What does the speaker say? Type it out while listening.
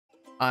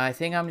I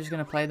think I'm just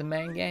going to play the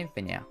main game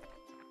for now.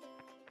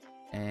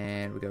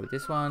 And we'll go with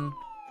this one.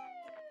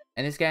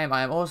 And this game,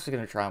 I am also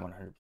going to try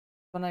 100.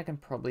 One I can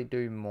probably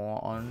do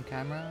more on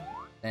camera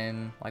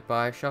than like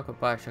Bioshock. Or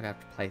Bioshock I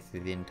have to play through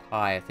the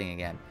entire thing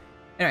again.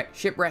 Anyway,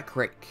 Shipwreck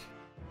Creek.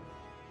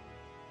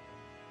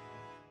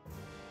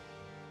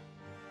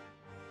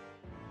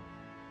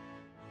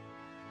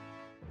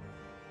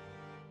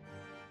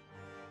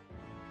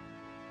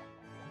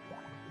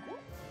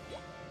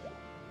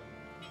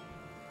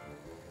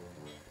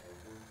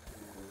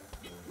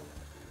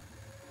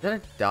 Is that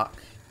a duck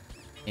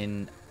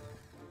in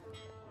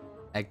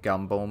a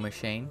gumball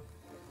machine?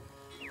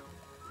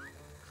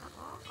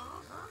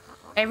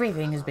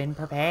 Everything has been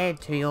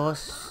prepared to your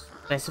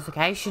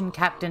specification,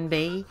 Captain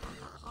B.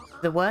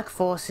 The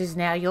workforce is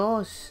now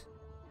yours.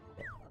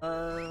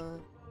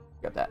 Got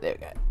that. There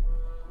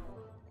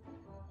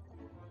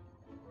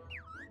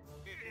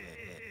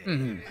we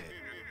go.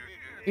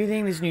 Do you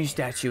think this new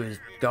statue is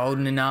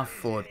golden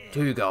enough or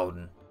too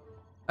golden?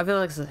 I feel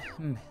like it's a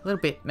little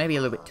bit, maybe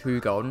a little bit too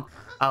golden.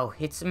 Oh,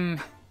 it's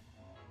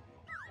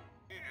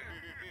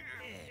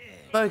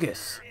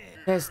Focus.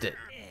 Test it.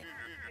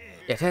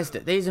 Yeah, test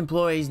it. These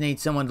employees need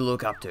someone to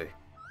look up to.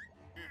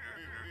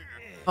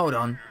 Hold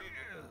on.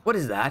 What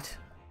is that?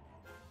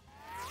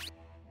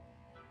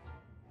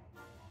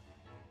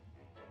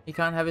 He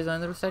can't have his own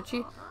little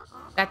statue?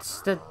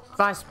 That's the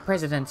Vice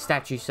President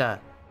statue, sir.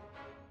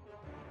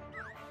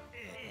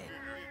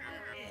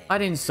 I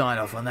didn't sign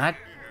off on that.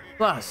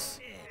 Plus,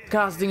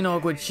 casting an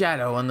awkward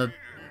shadow on the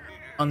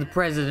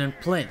President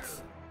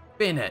plinth.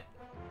 Bin it.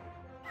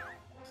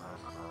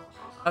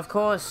 Of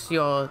course,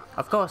 you're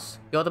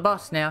the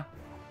boss now.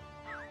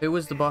 Who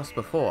was the boss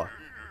before?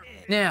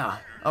 Now,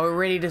 are we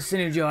ready to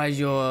synergize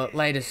your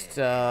latest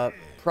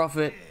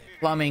profit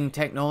plumbing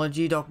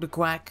technology, Dr.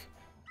 Quack?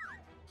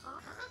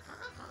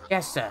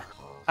 Yes, sir.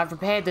 I've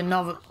prepared the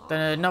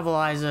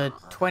Novelizer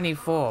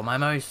 24, my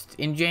most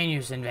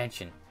ingenious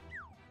invention.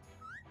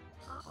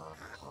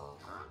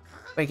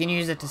 We can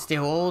use it to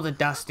steal all the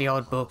dusty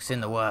old books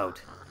in the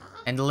world,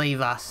 and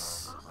leave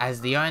us as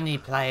the only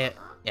player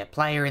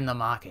in the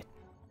market.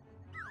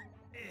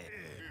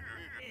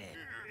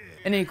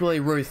 An equally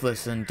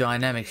ruthless and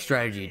dynamic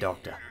strategy,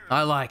 Doctor.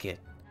 I like it.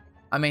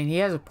 I mean, he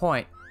has a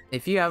point.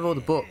 If you have all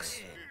the books,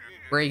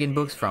 where are you getting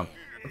books from?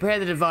 Prepare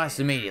the device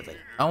immediately.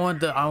 I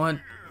want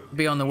to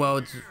be on the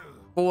world's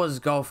Fours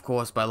golf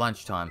course by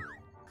lunchtime.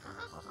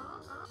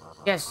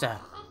 Yes, sir.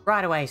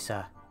 Right away,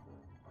 sir.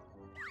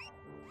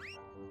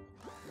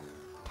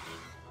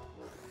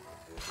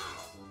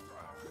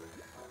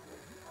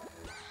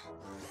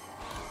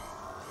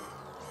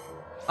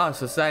 Oh,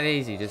 so it's that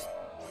easy. Just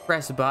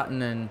press a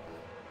button and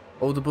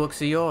all the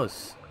books are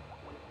yours.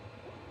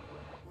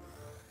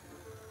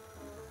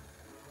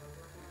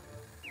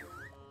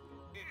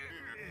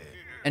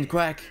 And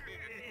Quack,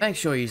 make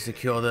sure you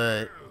secure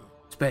the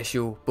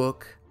special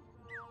book.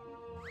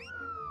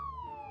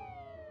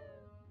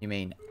 You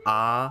mean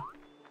our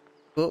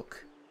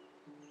book?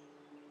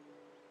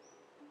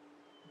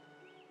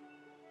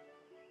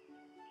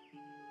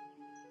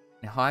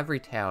 In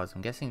Ivory Towers,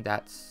 I'm guessing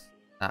that's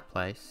that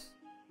place.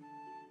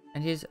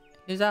 And here's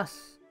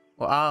us.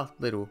 Or our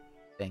little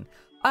thing.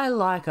 I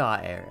like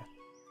our area.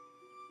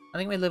 I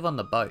think we live on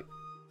the boat.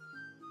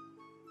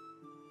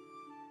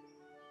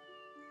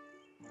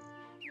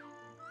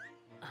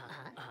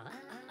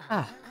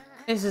 Ah,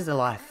 this is the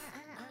life.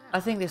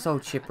 I think this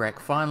old shipwreck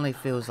finally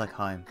feels like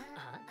home.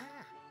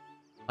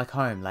 Like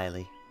home,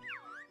 Laylee.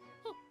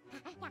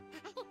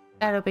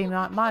 That'll be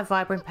my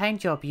vibrant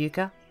paint job,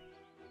 Yuka.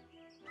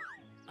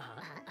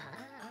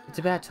 It's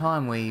about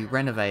time we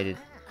renovated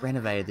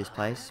this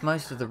place.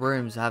 Most of the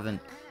rooms haven't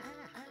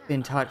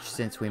been touched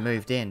since we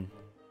moved in.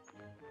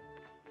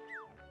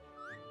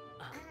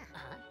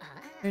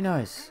 Who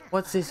knows?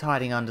 What's this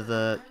hiding under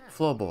the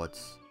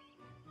floorboards?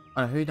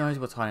 Oh, no, who knows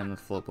what's hiding under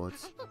the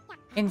floorboards?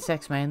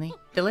 Insects mainly.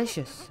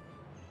 Delicious.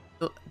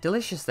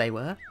 Delicious they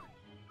were.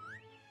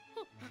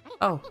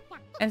 Oh,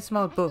 and some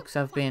old books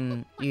I've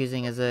been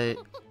using as a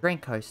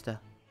drink coaster.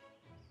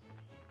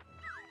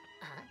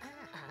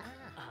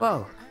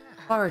 Whoa,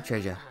 pirate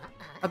treasure.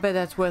 I bet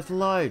that's worth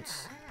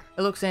loads.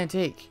 It looks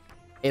antique.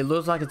 It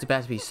looks like it's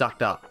about to be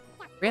sucked up.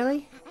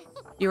 Really?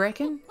 You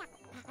reckon?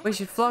 We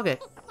should flog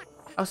it.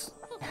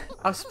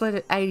 I'll split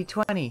it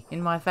 80-20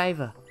 in my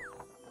favor.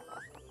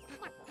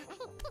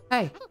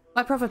 Hey,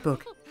 my profit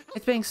book.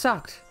 It's being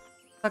sucked.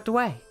 Sucked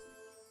away.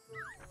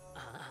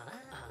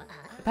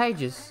 The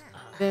pages,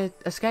 they're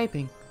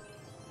escaping.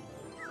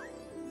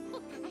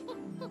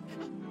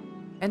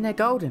 And they're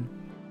golden.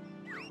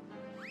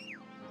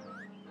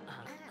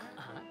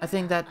 I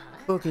think that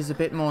book is a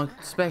bit more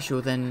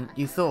special than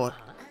you thought,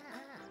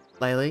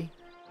 Laylee.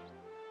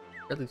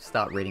 Really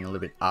start reading a little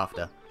bit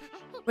after.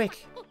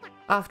 Quick,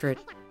 after it.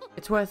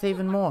 It's worth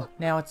even more.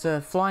 Now it's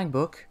a flying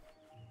book.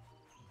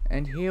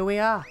 And here we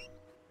are.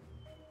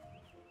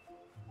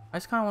 I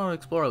just kind of want to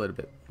explore a little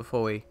bit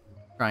before we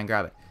try and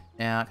grab it.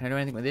 Now, can I do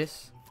anything with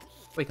this?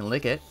 We can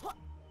lick it.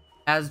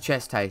 How's the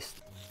chest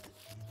taste?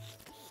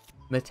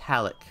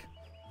 Metallic.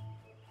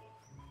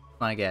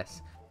 my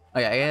guess.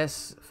 Okay, I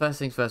guess first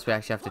things first, we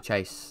actually have to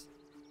chase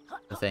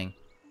the thing.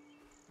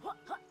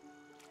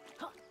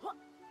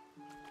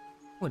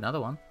 Oh,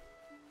 another one.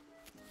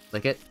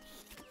 Click it.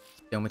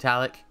 Still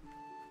metallic.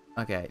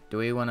 Okay, do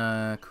we want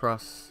to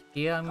cross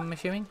here, I'm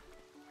assuming?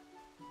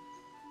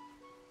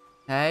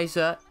 Hey,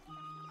 sir.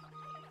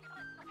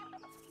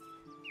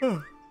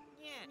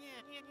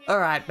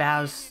 Alright,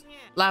 Bowser.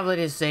 Lovely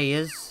to see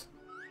yous.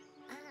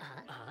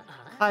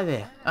 Hi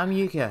there, I'm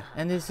Yuka,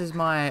 and this is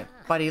my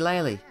buddy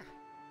Laylee.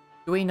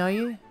 Do we know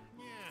you?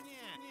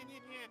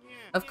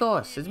 Of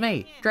course, it's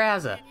me,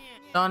 Drowser.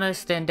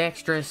 Honest and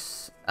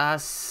dexterous,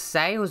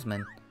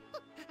 salesman.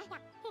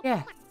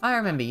 Yeah, I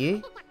remember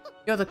you.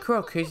 You're the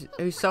crook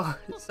who sold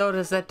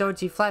us that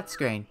dodgy flat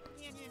screen.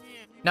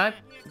 Nope,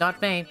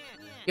 not me.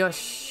 You're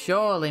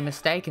surely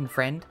mistaken,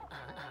 friend.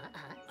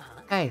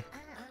 Hey,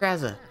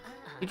 Drowser,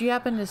 did you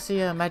happen to see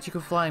a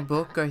magical flying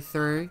book go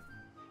through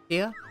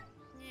here?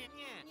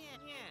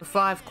 For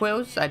 5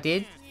 quills, I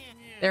did.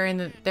 They're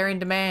in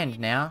demand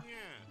now.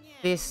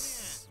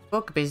 This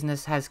book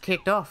business has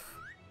kicked off.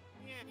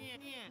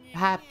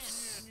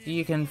 Perhaps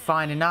you can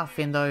find enough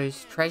in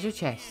those treasure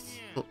chests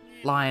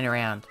lying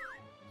around.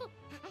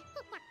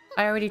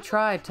 I already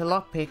tried to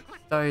lockpick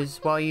those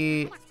while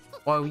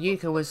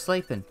Yuka was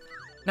sleeping.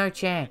 No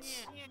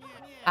chance.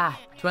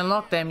 To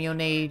unlock them you'll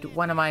need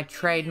one of my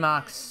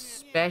trademark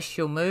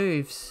special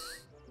moves.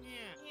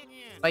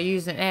 By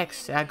using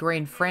X, our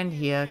green friend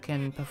here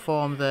can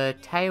perform the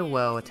tail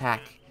whirl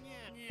attack.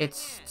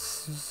 It's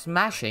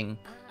smashing.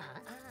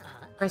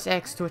 Press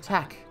X to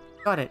attack.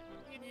 Got it.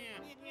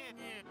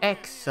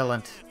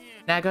 Excellent.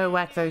 Now go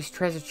whack those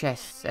treasure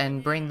chests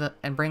and bring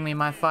me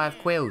my 5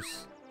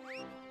 quills.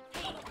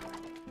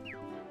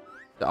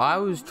 So I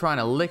was trying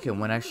to lick him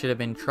when I should have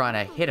been trying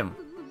to hit him.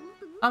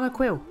 I'm a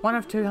quill, 1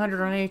 of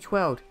 200 on each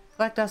world.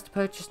 Collect us to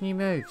purchase new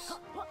moves.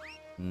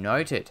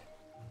 Noted.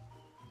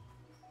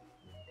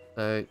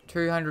 So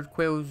 200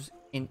 quills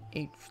in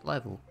each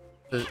level.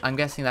 So I'm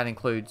guessing that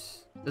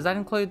includes... Does that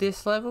include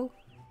this level?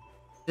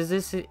 Does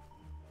this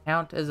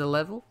count as a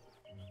level?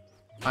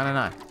 I don't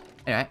know.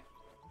 Anyway.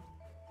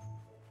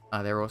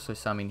 There are also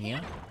some in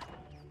here.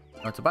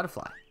 Oh, it's a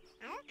butterfly.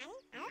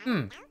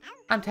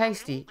 I'm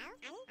tasty.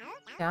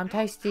 Yeah, I'm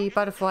tasty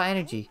butterfly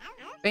energy.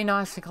 Be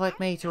nice and collect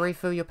me to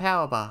refill your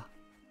power bar.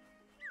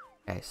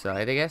 Okay, so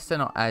I guess they're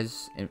not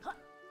as...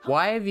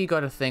 Why have you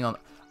got a thing on...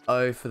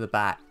 Oh, for the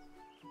bat.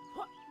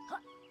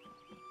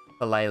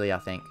 For Laylee, I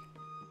think.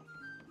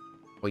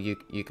 Or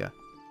Yuka.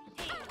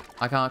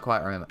 I can't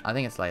quite remember. I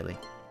think it's Laylee.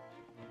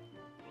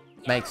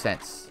 Makes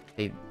sense.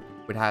 He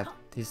would have...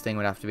 His thing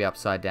would have to be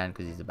upside down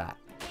because he's a bat.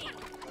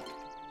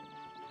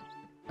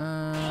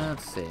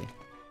 Let's see.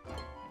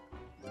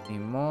 Any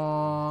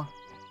more?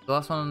 The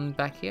last one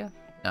back here?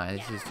 No,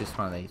 this is just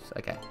one of these.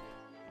 Okay.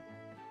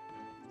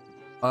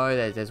 Oh,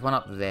 there's one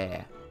up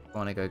there. I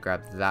want to go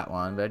grab that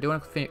one, but I do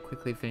want to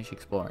quickly finish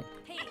exploring.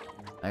 Can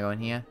I go in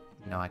here?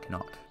 No, I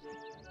cannot.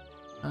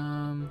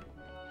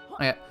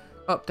 Okay.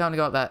 Oh, time to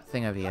go up that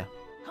thing over here.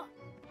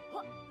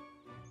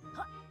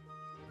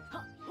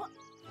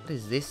 What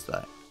is this,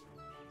 though?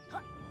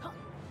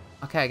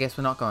 Okay, I guess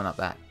we're not going up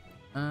that.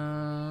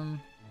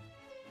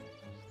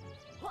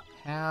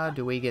 How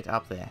do we get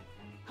up there?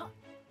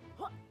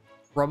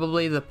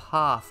 Probably the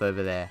path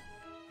over there.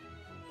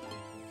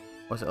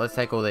 Let's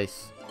take all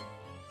these.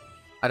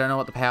 I don't know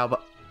what the power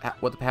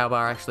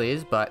bar actually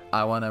is, but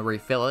I want to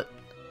refill it.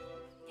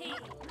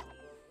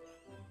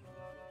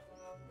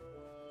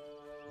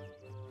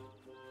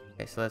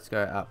 Okay, so let's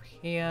go up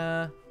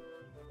here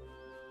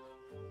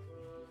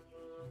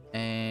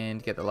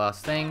and get the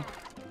last thing.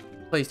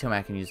 Please tell me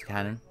I can use the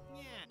cannon.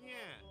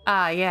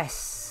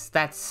 Yes,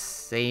 that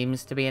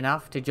seems to be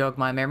enough to jog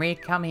my memory.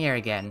 Come here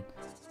again.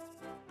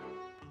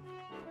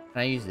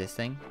 Can I use this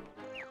thing?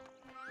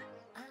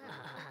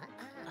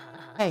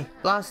 Hey,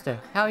 Blaster,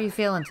 how are you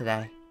feeling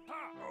today?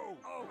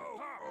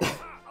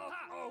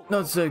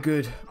 Not so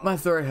good. My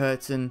throat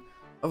hurts and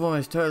I've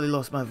almost totally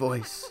lost my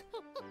voice.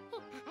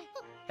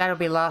 That'll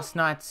be last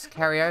night's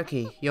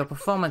karaoke. Your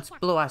performance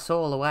blew us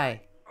all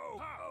away.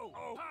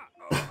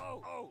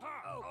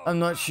 I'm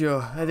not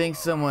sure. I think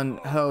someone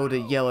hurled a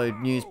yellow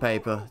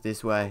newspaper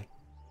this way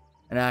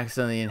and I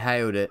accidentally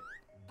inhaled it.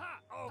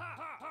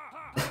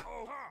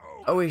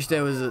 I wish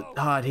there was a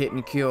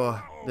hard-hitting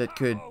cure that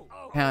could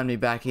pound me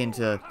back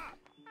into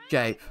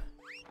shape.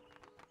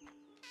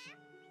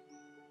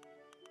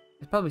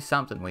 There's probably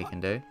something we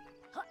can do.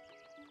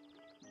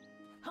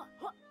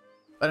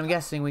 But I'm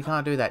guessing we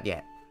can't do that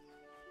yet.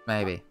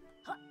 Maybe.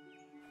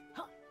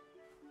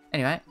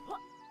 Anyway.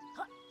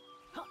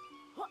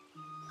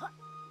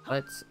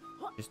 Let's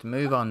just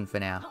move on for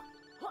now.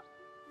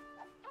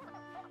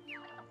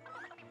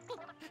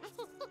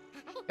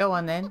 Go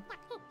on then.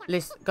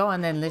 Go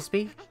on then,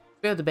 Lispy.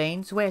 Spill the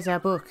beans. Where's our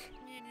book?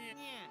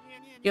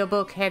 Your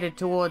book headed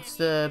towards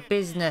the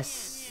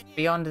business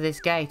beyond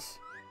this gate.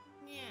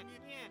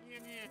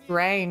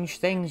 Strange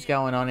things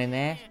going on in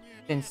there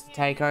since the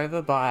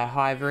takeover by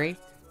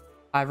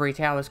Ivory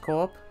Towers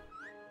Corp.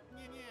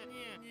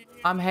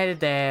 I'm headed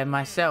there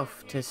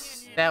myself to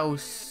sell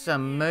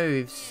some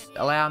moves.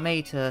 Allow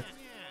me to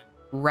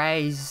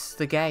raise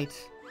the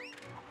gate.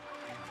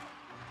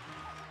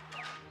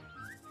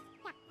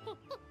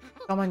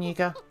 Come on,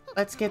 Yuka.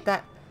 Let's get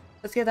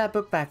that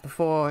book back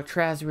before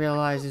Traz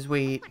realizes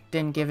we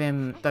didn't give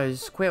him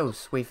those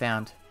quills we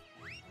found.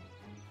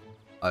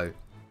 Oh.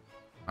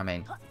 I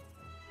mean,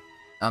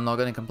 I'm not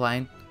gonna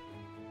complain.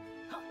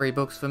 3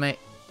 books for me.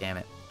 Damn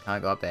it.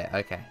 Can't go up there.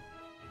 Okay.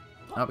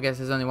 Oh, I guess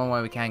there's only one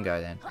way we can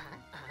go then.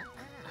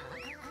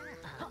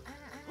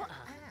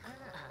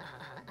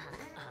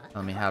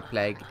 Tell me how to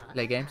play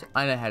games.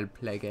 I know how to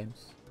play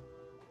games.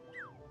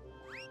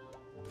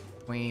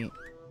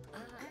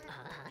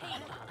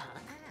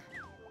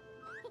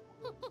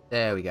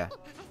 There we go.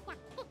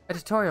 A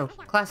tutorial.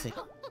 Classic.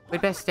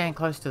 We'd best stand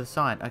close to the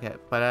sign. Okay,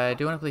 but I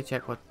do want to quickly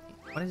check what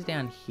is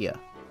down here.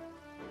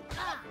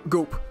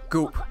 Gulp,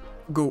 gulp,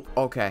 gulp.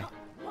 Okay.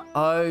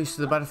 Oh,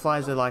 so the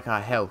butterflies are like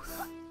our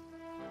health.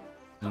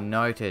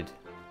 Noted.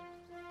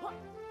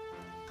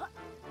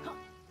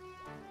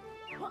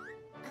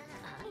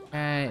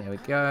 Okay, there we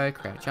go.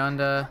 Crouch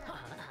under.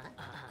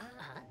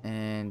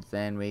 And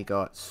then we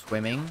got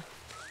swimming.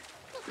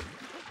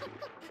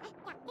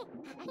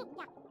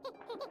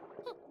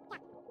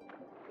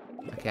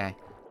 Okay.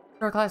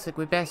 For a classic,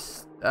 we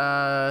best,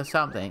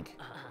 something.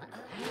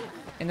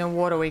 In the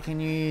water, we can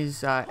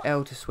use,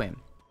 L to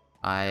swim.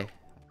 I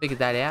figured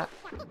that out.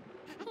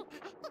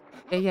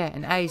 Yeah,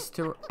 and A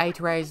to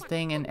raise the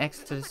thing and X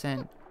to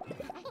descend.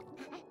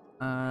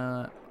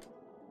 Oh,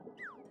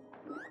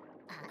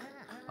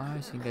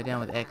 so you can go down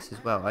with X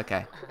as well.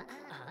 Okay.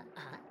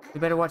 We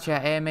better watch our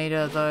air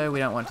meter, though. We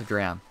don't want to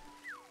drown.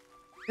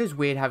 It was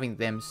weird having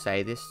them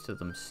say this to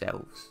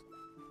themselves.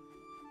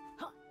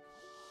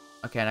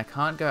 Okay, and I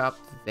can't go up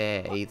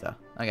there either.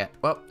 Okay,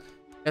 well,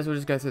 guess we'll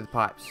just go through the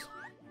pipes.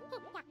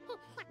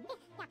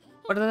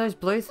 What are those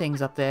blue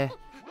things up there?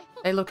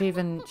 They look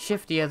even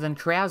shiftier than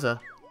Trouser.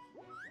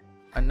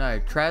 I know,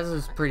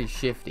 Trouser's pretty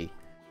shifty.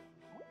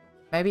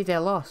 Maybe they're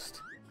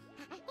lost.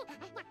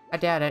 I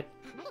doubt it.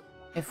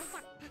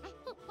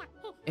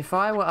 If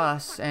I were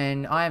us,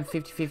 and I am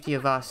 50-50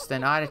 of us,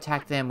 then I'd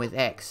attack them with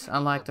X.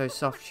 Unlike those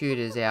soft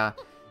shooters, our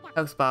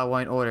health bar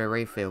won't auto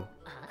refill.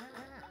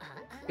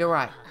 You're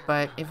right,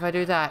 but if they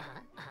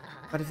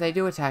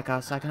do attack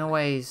us, I can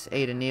always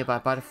eat a nearby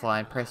butterfly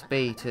and press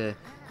B to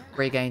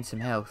regain some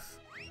health.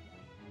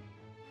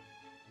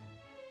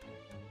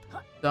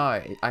 So,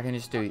 I can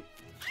just do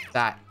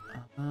that.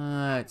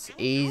 It's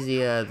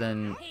easier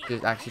than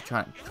just actually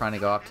trying to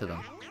go up to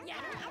them.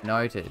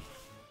 Noted.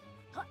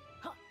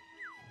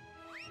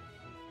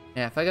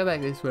 Yeah, if I go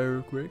back this way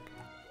real quick.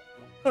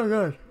 Oh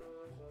god.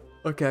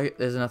 Okay,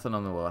 there's nothing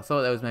on the wall. I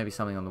thought there was maybe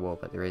something on the wall,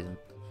 but there isn't.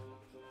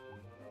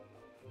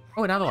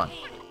 Oh, another one.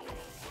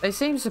 They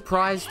seem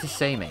surprised to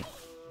see me.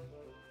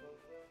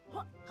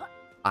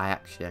 I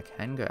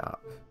can go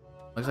up.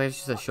 Looks like it's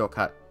just a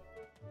shortcut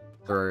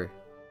through.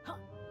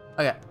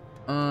 Okay.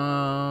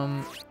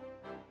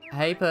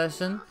 Hey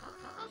person.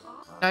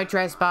 No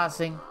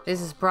trespassing.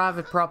 This is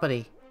private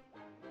property.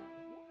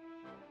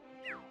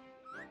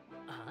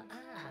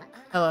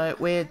 Hello,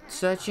 we're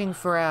searching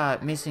for our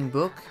missing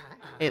book.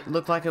 It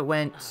looked like it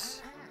went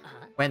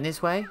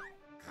this way.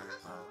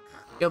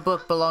 Your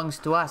book belongs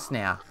to us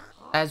now,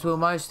 as will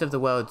most of the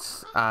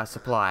world's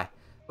supply.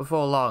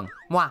 Before long.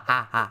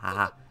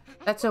 Mwahahaha.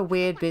 That's a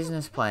weird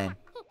business plan.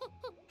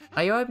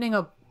 Are you opening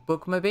a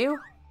bookmobile?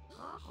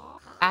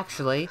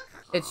 Actually,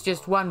 it's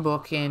just one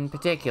book in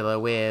particular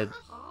we're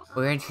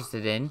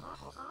interested in.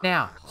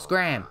 Now,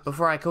 scram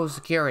before I call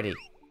security.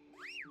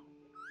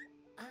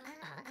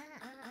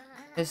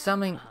 There's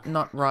something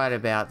not right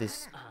about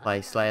this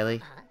place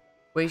lately.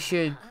 We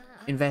should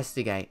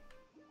investigate.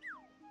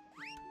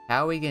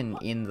 How are we getting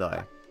in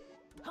though?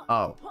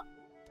 Oh.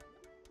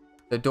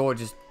 The door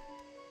just...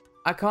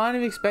 I kind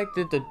of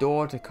expected the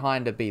door to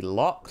kind of be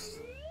locked.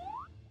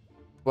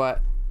 But,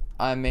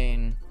 I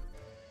mean...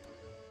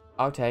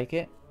 I'll take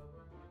it.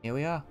 Here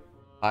we are.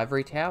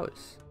 Ivory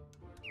Towers.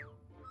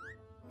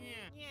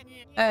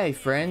 Hey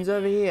friends,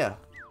 over here.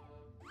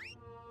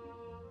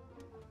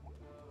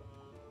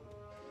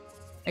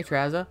 Hey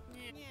Trouser.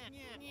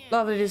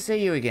 Lovely to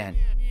see you again.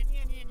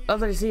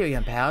 Lovely to see you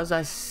again, pals.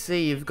 I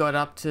see you've got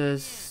up to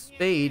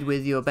speed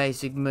with your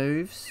basic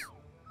moves.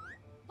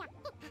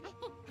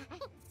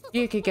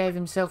 Yuka gave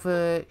himself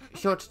a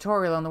short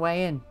tutorial on the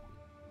way in.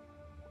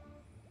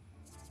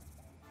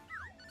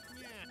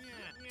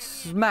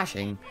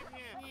 Smashing.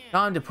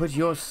 Time to put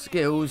your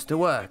skills to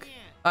work.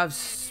 I've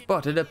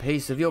spotted a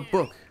piece of your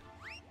book.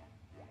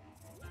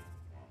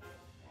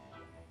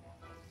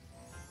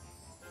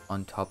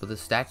 On top of the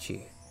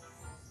statue.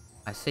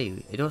 I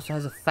see. It also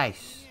has a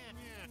face.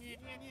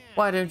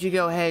 Why don't you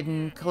go ahead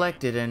and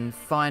collect it and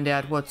find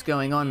out what's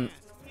going on?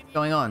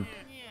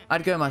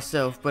 I'd go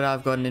myself, but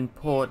I've got an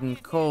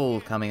important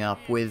call coming up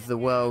with the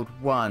World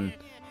 1.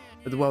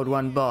 With the World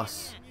 1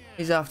 boss.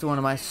 He's after one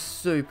of my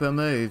super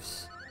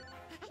moves.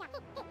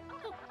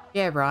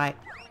 Yeah, right.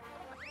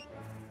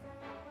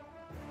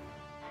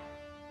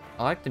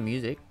 I like the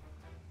music.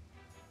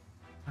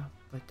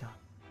 Like that.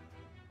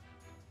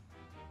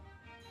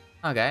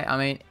 Okay, I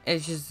mean,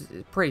 it's just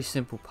a pretty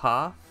simple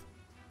path.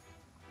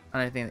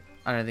 I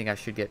don't think I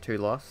should get too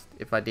lost.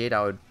 If I did,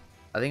 I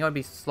think I'd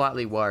be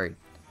slightly worried.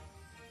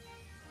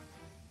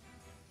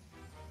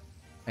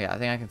 Okay, I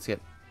think I can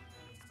skip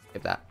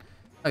that.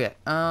 Okay,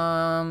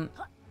 can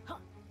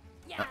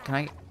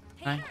I?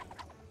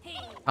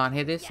 Can't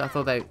hit this? I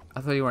thought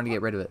you wanted to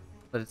get rid of it,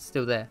 but it's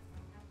still there.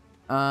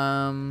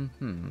 I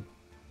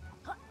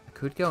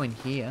could go in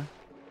here.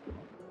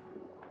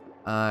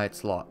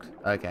 It's locked.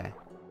 Okay.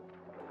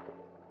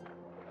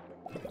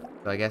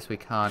 So I guess we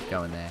can't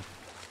go in there.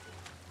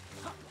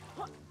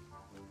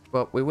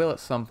 Well, we will at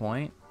some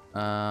point.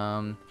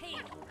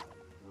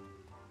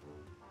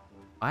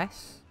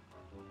 Ice?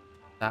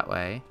 That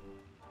way.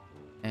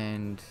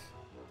 And...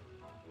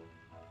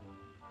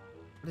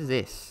 what is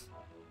this?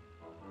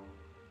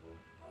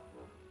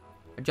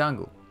 A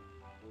jungle.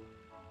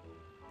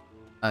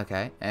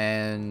 Okay,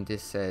 and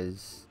this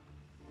says...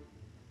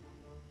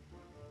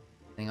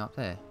 thing up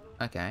there.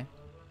 Okay.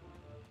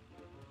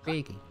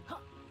 Intriguing.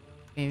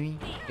 Very,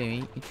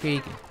 very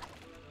intriguing.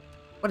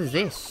 What is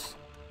this?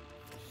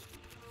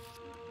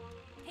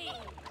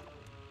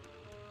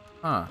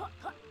 Huh.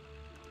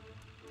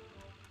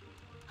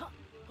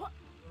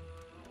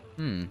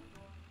 Anything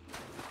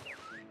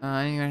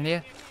around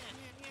here?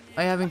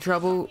 Are you having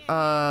trouble,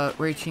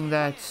 reaching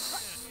that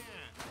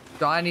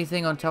shiny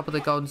thing on top of the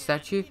golden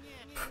statue?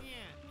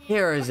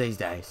 Heroes these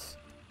days.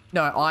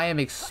 No, I am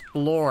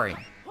exploring.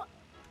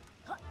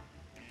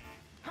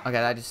 Okay,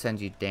 that just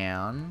sends you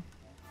down.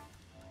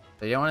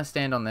 So you don't want to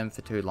stand on them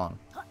for too long.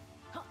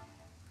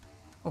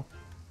 Oh,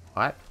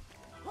 pipe.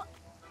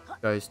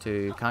 Goes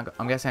to,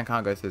 I'm guessing I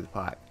can't go through the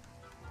pipe.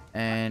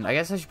 And I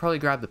guess I should probably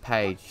grab the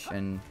page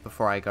and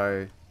before I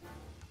go,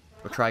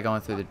 or try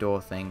going through the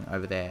door thing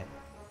over there.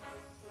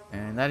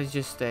 And that is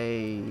just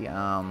a,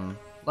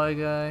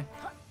 logo.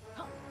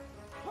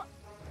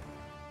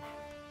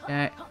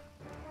 Okay.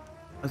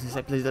 I was gonna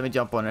say, please let me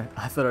jump on it.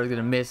 I thought I was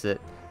gonna miss it.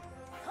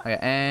 Okay,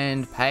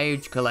 and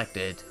page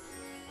collected.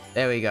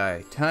 There we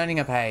go. Turning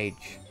a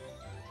page.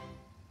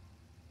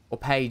 Or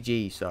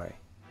pagey, sorry.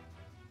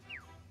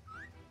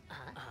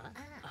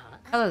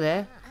 Hello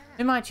there.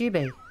 Who might you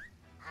be?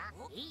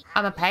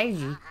 I'm a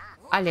pagey.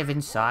 I live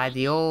inside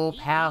the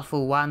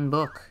all-powerful One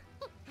Book.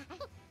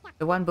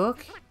 The One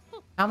Book?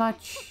 How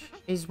much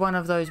is one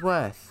of those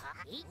worth?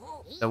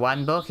 The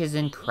One Book is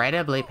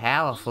incredibly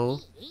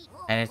powerful,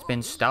 and it's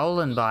been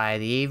stolen by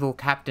the evil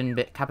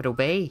Capital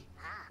B.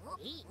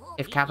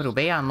 If Capital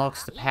B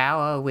unlocks the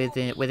power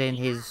within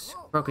his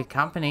crooked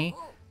company,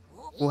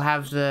 we'll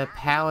have the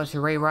power to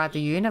rewrite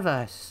the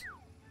universe.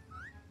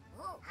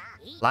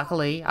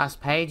 Luckily, us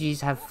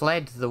pages have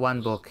fled the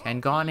One Book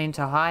and gone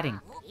into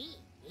hiding.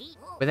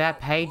 Without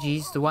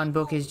pages, the One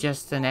Book is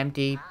just an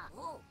empty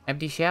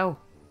shell.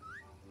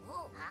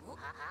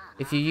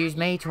 If you use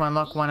me to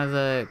unlock one of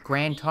the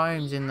grand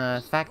tomes in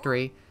the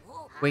factory,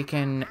 we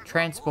can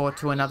transport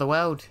to another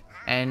world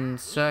and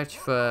search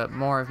for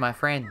more of my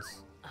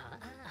friends.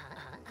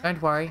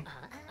 Don't worry,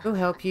 we'll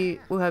help you,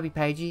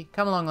 Pagey.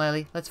 Come along,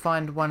 Lily. Let's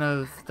find one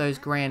of those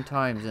grand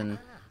tomes and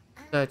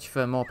search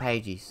for more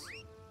pages.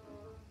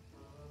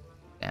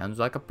 Sounds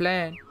like a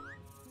plan.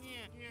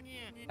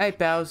 Hey,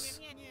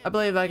 pals. I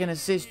believe I can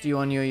assist you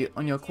on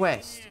your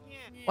quest.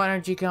 Why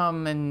don't you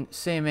come and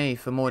see me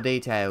for more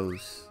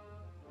details?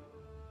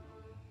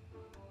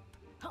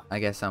 I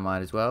guess I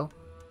might as well.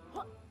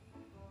 Oh,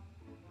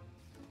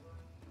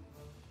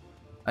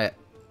 yeah.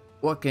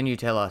 What can you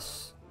tell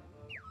us?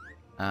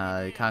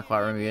 Can't quite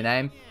remember your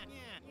name.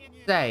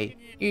 Say,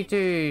 you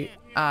two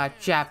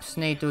chaps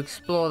need to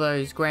explore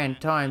those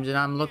grand tomes, and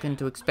I'm looking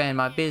to expand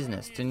my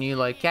business to new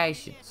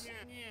locations.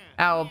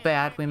 How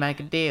about we make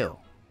a deal?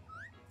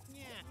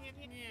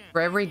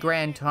 For every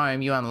grand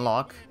tome you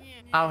unlock,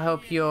 I'll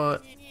help your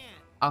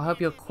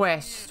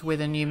quest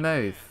with a new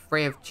move,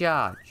 free of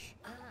charge.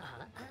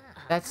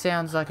 That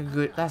sounds like a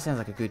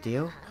good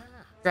deal.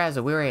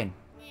 Drazzer, we're in.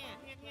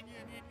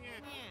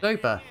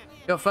 Super.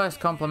 Your first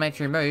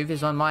complimentary move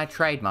is on my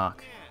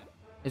trademark.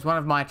 It's one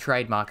of my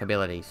trademark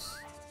abilities.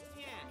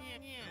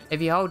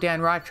 If you hold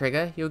down right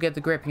trigger, you'll get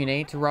the grip you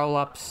need to roll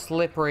up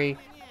slippery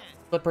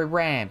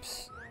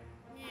ramps.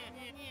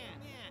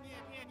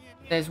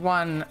 There's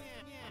one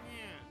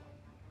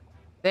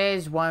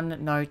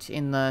note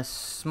in the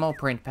small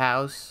print,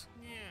 pals.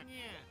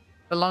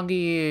 The longer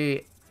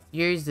you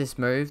use this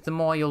move, the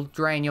more you'll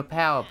drain your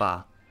power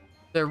bar.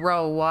 So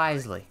roll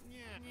wisely.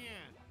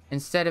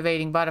 Instead of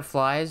eating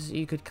butterflies,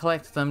 you could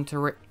collect them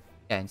to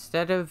refill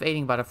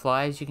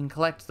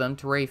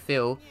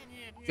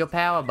your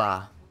power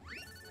bar.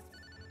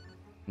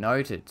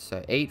 Noted.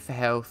 So eat for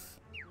health.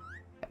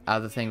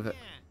 Other thing for...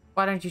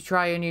 Why don't you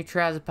try your new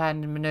trouser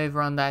pattern and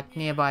maneuver on that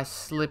nearby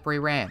slippery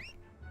ramp?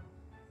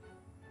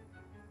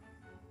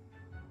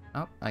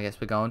 Oh, I guess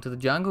we're going to the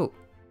jungle.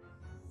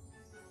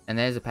 And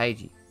there's a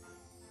pagey.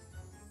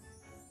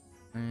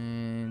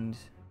 And...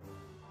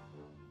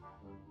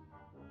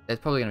 there's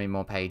probably going to be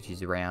more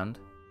pages around.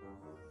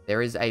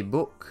 There is a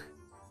book.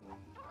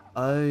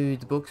 Oh,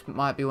 the books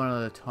might be one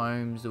of the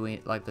tomes,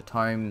 like the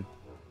tome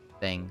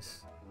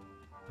things.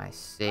 I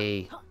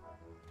see.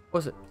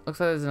 What's it? Looks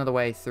like there's another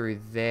way through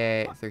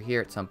there, through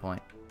here at some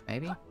point.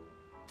 Maybe?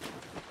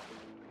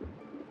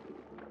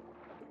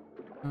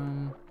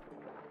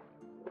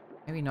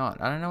 Maybe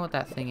not. I don't know what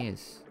that thing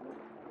is.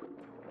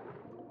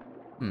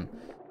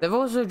 They've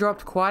also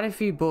dropped quite a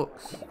few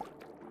books.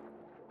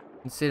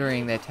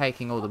 Considering they're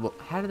taking all the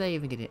books. How do they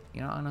even get it?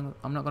 You know,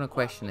 I'm not going to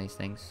question these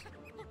things.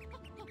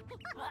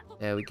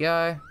 There we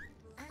go.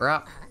 We're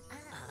up.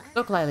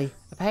 Look, Laylee,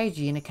 a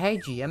pagey and a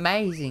cagey.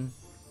 Amazing.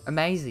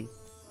 Amazing.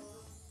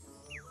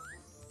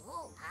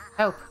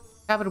 Help.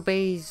 Capital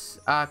B's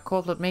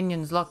corporate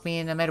minions locked me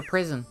in a metal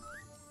prison.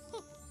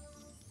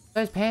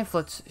 Those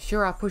pamphlets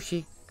sure are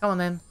pushy. Come on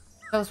then.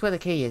 Tell us where the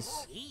key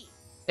is.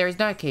 There is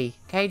no key.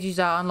 Cages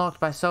are unlocked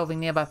by solving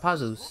nearby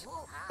puzzles.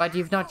 But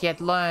you've not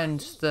yet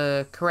learned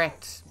the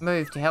correct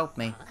move to help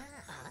me.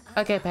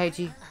 Okay,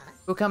 Pagey.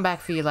 We'll come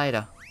back for you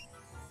later.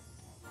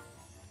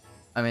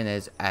 I mean,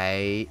 there's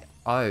A,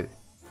 O,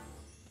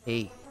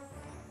 P.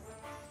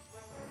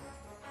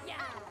 So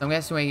I'm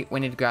guessing we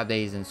need to grab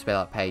these and spell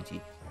out Pagey.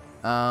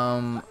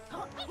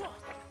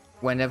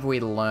 Whenever we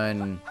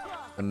learn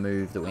the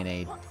move that we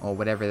need, or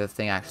whatever the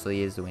thing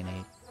actually is that we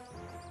need.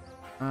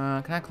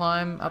 Can I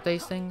climb up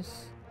these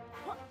things?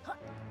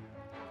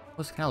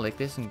 Also, can I lick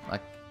this and,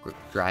 like,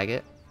 drag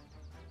it?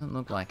 Doesn't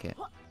look like it.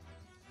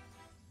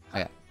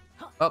 Okay.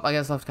 Oh, I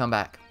guess I'll have to come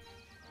back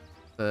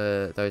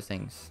for those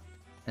things.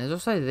 And there's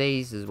also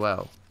these as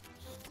well.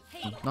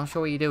 I'm not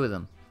sure what you do with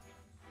them.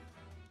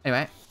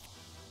 Anyway.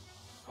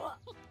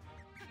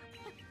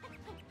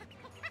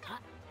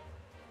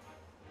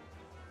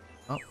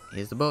 Oh,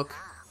 here's the book.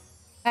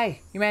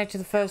 Hey, you made it to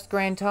the first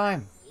Grand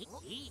Tome.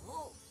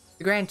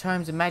 The Grand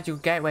Tomes are magical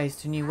gateways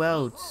to new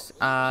worlds.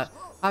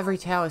 Ivory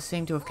Towers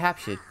seem to have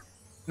captured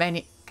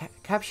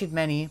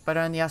many, but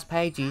only us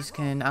pages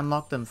can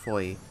unlock them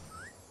for you.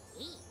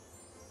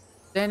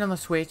 Stand on the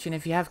switch, and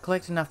if you have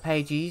collected enough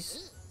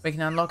pages, we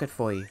can unlock it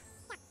for you.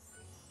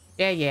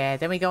 Yeah,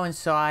 then we go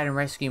inside and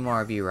rescue more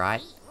of you,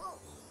 right?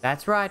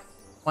 That's right.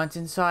 Once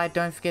inside,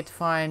 don't forget to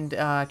find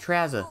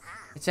Trouser.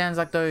 It sounds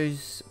like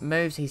those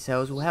moves he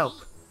sells will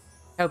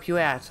help you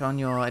out on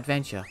your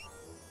adventure.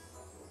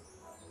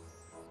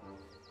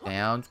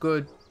 Sounds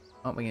good.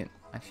 Oh, we can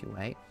actually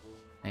wait.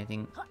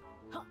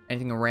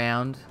 Anything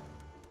around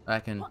I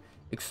can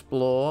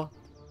explore,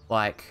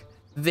 like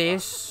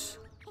this.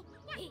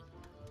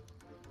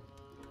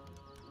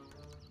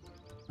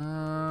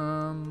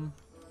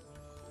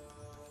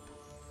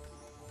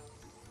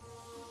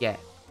 Yeah.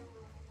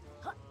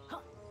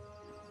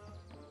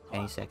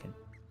 Any second.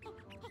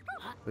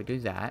 We do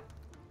that.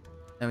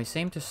 Then we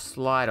seem to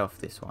slide off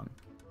this one.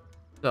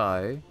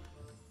 So,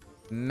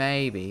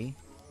 maybe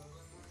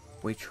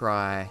we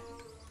try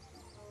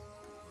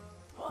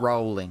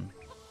rolling.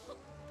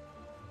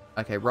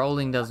 Okay,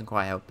 rolling doesn't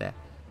quite help there.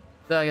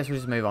 So I guess we'll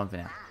just move on for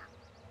now.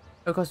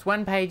 It costs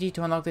 1 pagey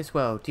to unlock this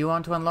world. Do you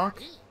want to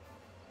unlock?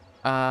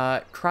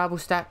 Tribal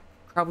stack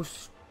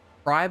tropics.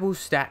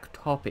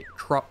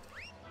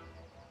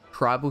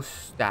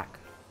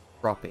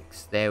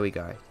 There we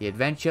go. The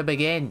adventure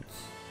begins.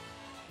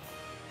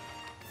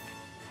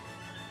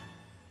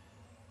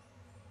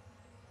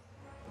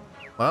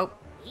 Well,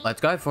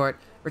 let's go for it.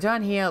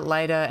 Return here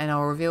later and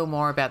I'll reveal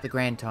more about the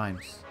Grand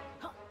Tomes.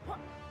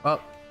 Well,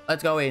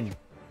 let's go in.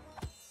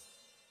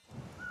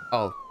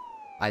 Oh,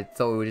 I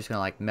thought we were just gonna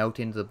like melt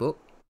into the book,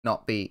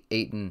 not be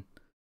eaten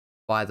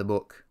by the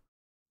book.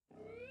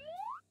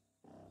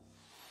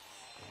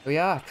 Here we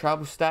are,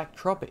 Tribal Stack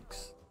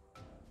Tropics.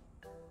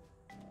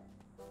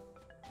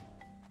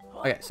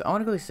 Okay, so I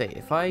want to really see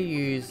if I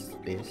use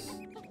this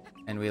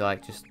and we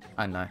like just,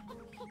 I don't know,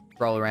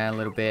 roll around a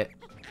little bit,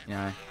 you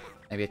know,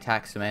 maybe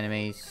attack some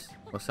enemies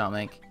or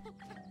something,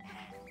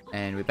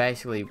 and we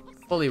basically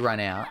fully run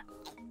out.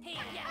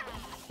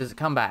 Does it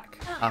come back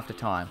after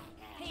time?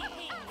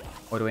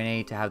 Or do we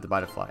need to have the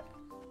butterfly?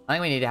 I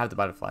think we need to have the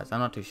butterflies. I'm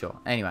not too sure.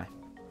 Anyway.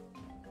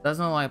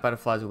 Doesn't look like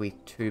butterflies will be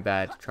too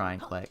bad to try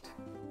and collect.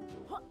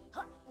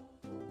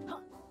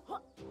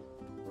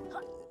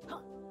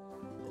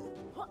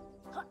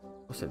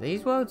 So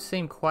these worlds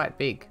seem quite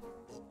big.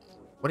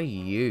 What are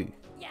you?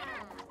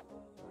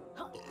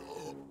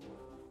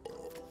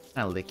 Can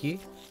I lick you?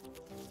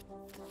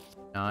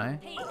 No.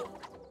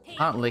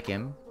 Can't lick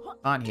him.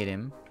 Can't hit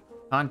him.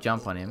 Can't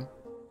jump on him.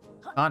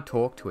 Can't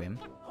talk to him.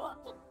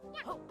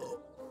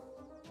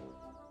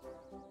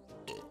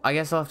 I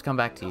guess I'll have to come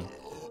back to you.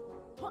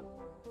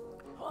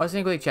 Let's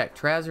quickly check.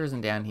 Trouser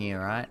isn't down here,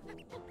 right?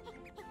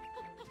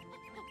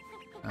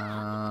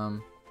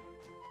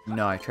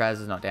 No,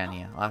 Trouser's not down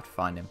here. I'll have to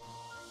find him.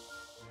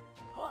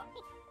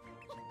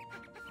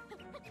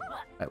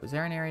 Wait, was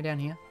there an area down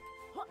here?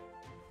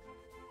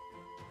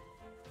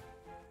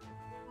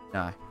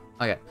 No.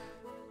 Okay.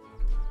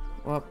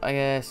 Well, I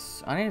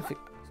guess I need to sort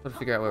of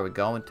figure out where we're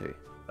going to.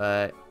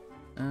 But,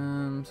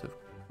 so we've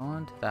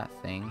gone to that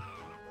thing.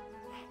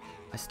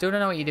 I still don't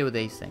know what you do with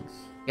these things.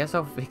 Guess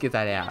I'll figure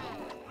that out.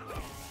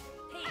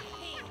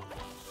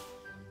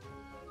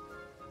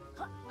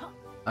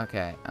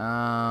 Okay,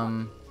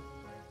 can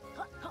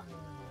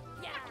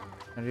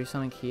I do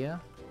something here?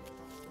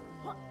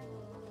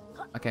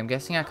 Okay, I'm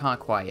guessing I can't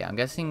quite yet. I'm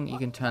guessing you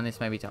can turn this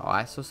maybe to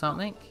ice or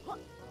something?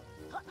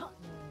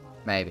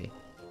 Maybe.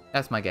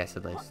 That's my guess,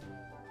 at least.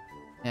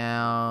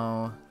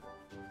 Now,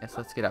 guess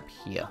let's get up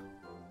here.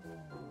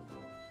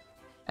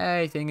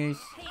 Hey, thingies.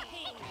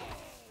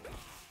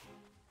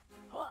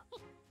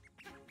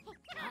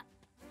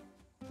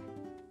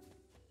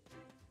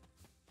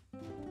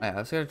 Alright, I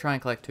was gonna try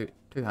and collect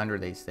 200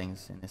 of these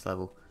things in this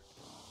level.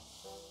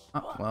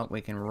 Oh, well,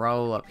 we can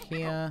roll up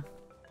here.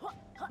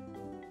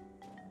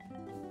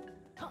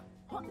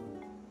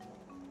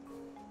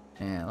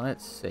 Yeah,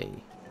 let's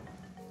see.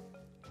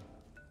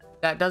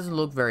 That doesn't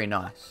look very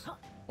nice.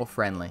 Or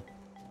friendly.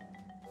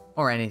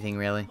 Or anything,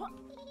 really.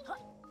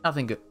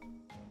 Nothing good.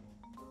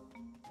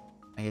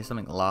 I hear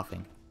something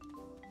laughing.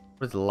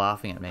 What is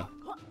laughing at me?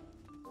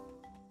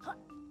 Oh,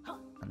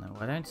 no,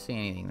 I don't see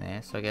anything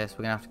there, so I guess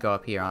we're gonna have to go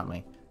up here, aren't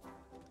we?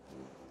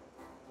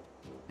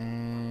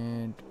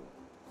 And...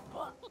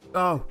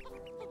 Go!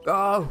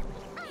 Go!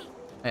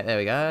 Right, there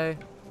we go.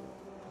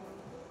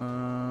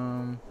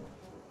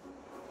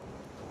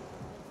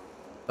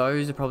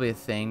 Those are probably a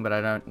thing, but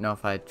I don't know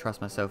if I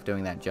trust myself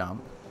doing that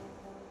jump.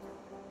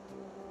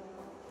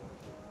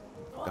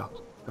 Go,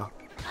 go.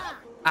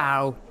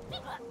 Ow!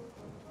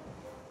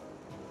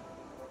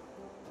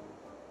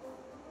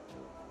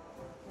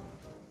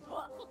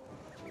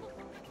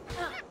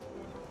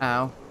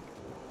 Ow.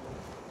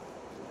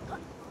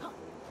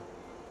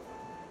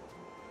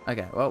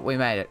 Okay, well, we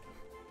made it.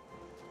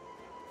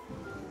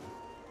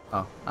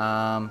 Oh,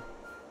 yeah,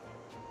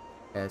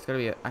 it's gotta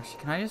be actually,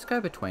 can I just go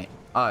between?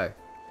 Oh.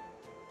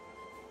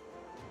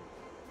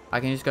 I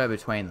can just go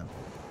between them.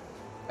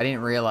 I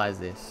didn't realize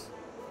this.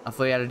 I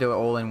thought you had to do it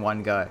all in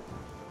one go.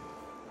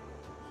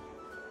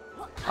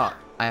 Oh,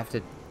 I have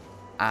to...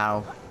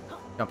 Ow.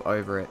 Jump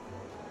over it.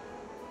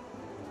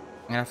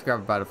 I'm gonna have to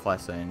grab a butterfly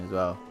soon as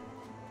well.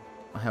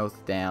 My health's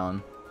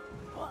down.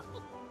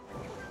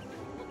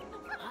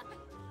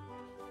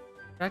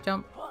 Can I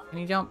jump? Can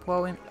you jump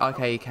while in?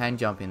 Okay, you can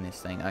jump in this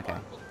thing. Okay.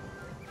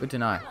 Good to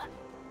know.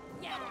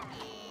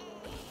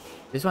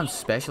 This one's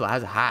special. It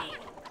has a hat.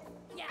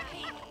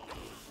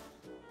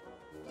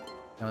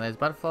 Oh, there's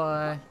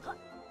butterfly.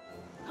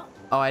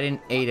 Oh, I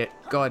didn't eat it.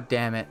 God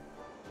damn it.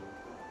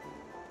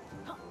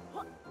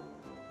 Can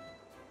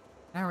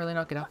I really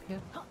not get up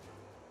here?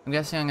 I'm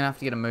guessing I'm gonna have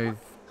to get a move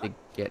to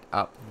get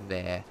up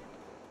there.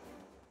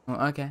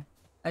 Oh, okay.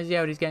 I see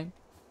how it is, game.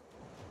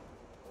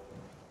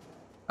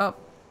 Oh.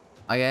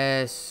 I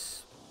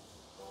guess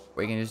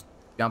we can just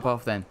jump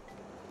off then.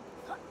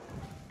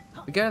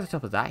 We go to the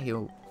top of that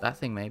hill. That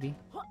thing, maybe.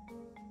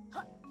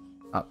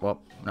 Oh,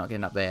 well, not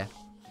getting up there.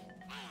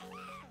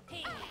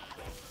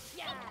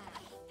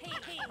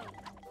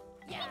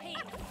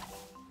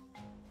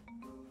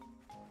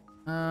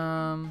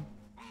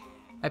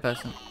 Hey,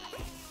 person.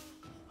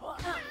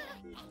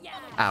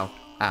 Ow,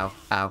 ow,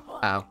 ow,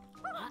 ow.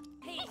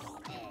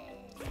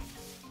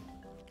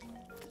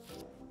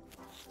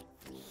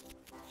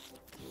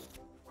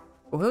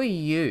 Well, who are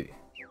you?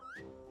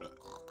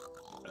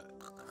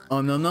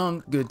 Nom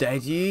nom. Good day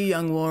to you,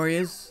 young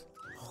warriors.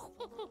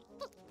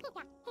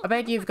 I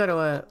bet you've got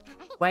a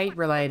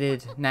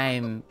weight-related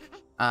name.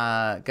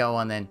 Go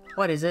on then.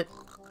 What is it?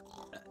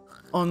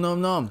 Nom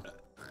nom.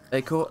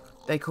 They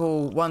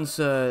call one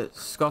Sir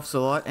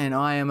Scoffs-a-Lot, and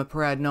I am a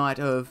proud knight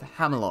of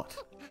Hammerlot.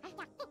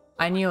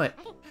 I knew it.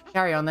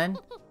 Carry on then.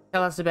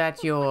 Tell us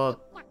about your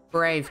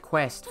brave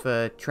quest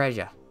for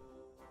treasure.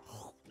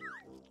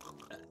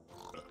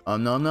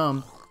 Nom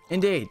nom.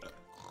 Indeed.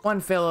 One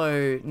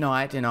fellow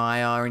knight and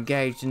I are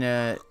engaged in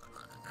a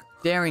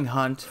daring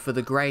hunt for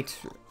the great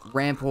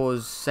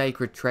Rampor's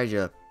sacred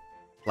treasure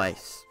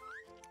place.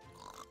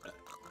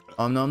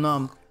 Nom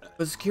nom.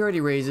 For security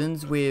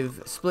reasons,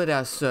 we've split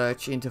our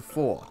search into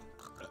 4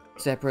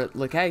 separate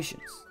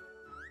locations.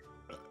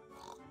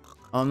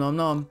 Nom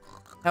nom.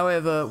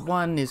 However,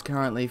 one is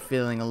currently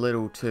feeling a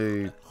little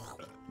too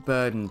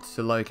burdened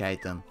to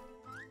locate them.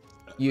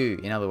 You,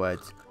 in other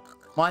words.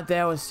 Might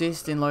thou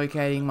assist in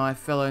locating my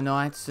fellow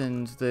knights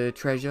and the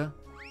treasure?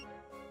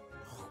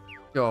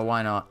 Sure,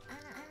 why not?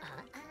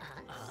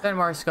 Don't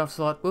worry,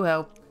 Scoffs-a-Lot, we'll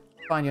help.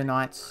 Find your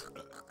knights.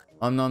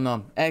 Nom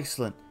nom.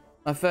 Excellent.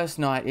 My first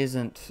knight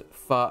isn't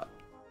far.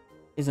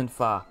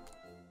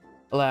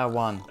 Allow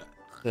one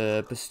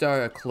to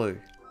bestow a clue.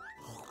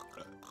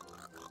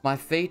 My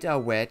feet are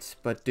wet,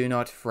 but do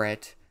not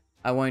fret.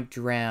 I won't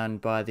drown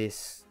by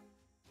this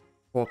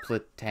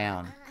corplet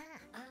town.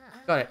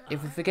 Got it.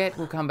 If we forget,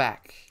 we'll come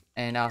back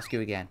and ask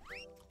you again.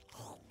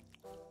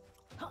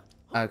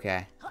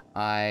 Okay.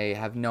 I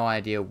have no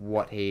idea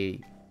what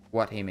he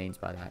means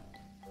by that.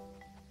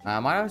 I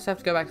might also have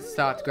to go back to the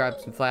start to grab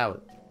some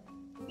flowers.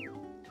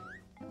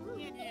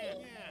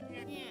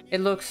 It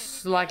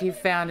looks like you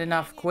found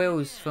enough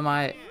quills for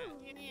my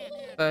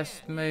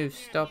first move.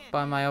 Stopped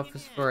by my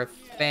office for a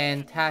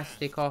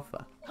fantastic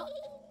offer.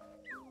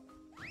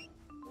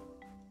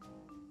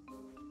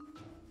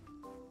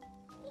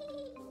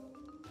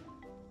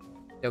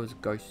 There was a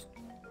ghost.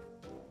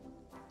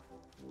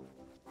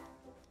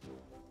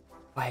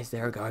 Why is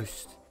there a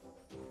ghost?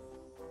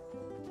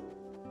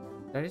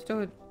 Did I just do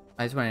it?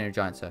 I just went in a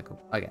giant circle.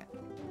 Okay.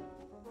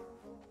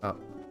 Oh,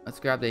 let's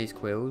grab these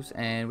quills,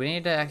 and we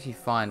need to actually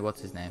find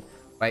what's his name.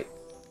 Wait.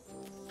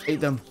 Eat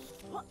them.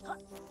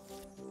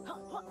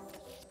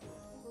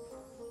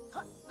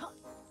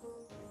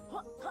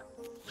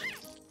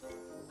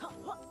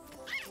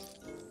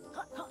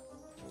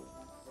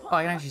 Oh,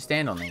 I can actually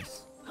stand on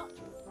these.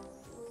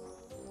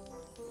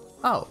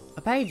 Oh,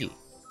 a pagey.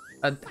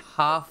 A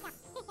half.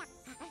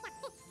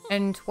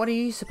 And what are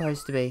you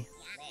supposed to be?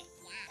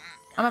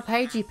 I'm a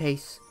pagey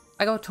piece.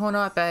 I got torn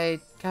up by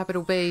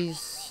capital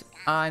B's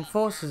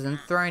enforcers and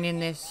thrown in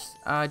this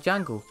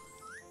jungle.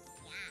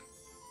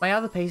 My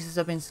other pieces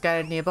have been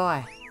scattered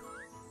nearby.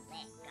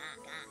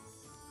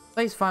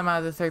 Please find my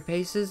other 3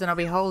 pieces and I'll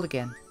be whole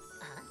again.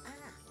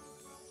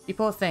 You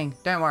poor thing,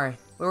 don't worry.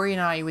 We'll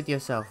reunite you with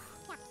yourself.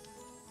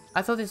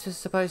 I thought this was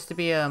supposed to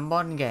be a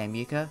modern game,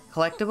 Yuka.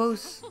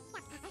 Collectibles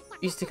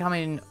used to come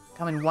in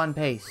one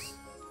piece.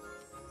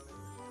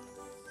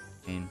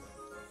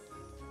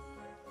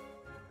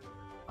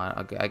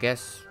 I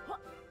guess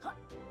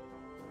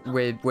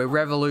we're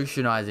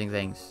revolutionizing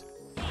things,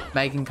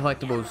 making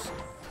collectibles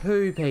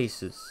 2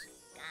 pieces.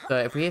 So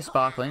if we hear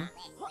sparkling,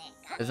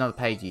 there's another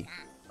pagey.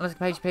 Another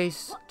page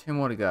piece, 2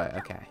 more to go.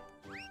 Okay.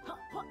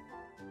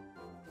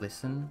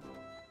 Listen.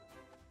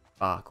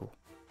 Sparkle.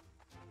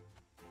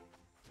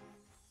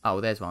 Oh,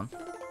 well, there's one.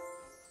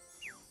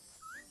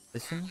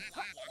 Listen.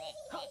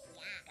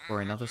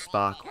 For another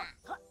sparkle.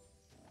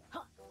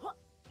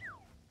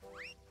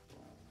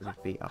 Would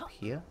it be up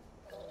here?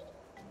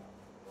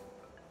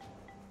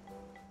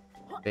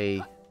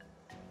 Be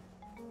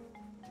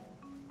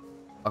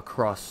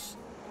across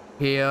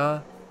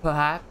here,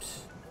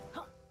 perhaps?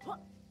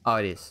 Oh,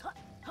 it is.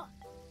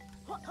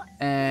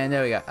 And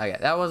there we go. Okay,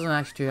 that wasn't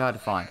actually too hard to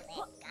find.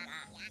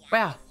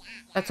 Wow,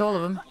 that's all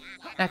of them.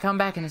 Now come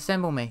back and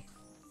assemble me.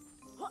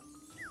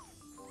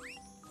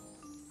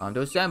 Time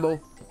to assemble.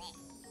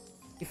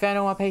 You found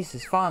all my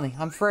pieces, finally.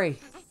 I'm free.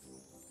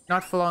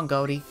 Not for long,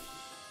 Goldie.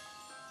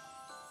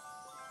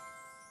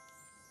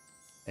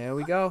 There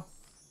we go.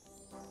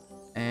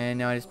 And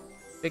now I just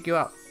pick you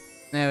up.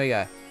 There we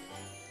go.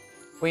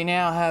 We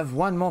now have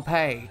 1 more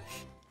page.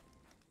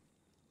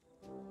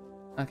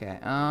 Okay,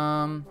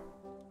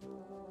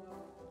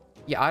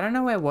 yeah, I don't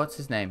know where what's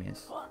his name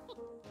is.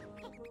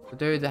 The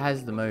dude that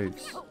has the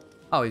moves.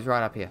 Oh, he's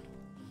right up here.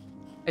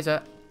 Hey,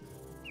 sir.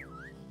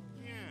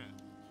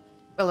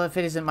 Well, if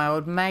it isn't my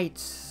old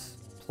mates,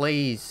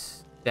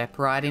 please step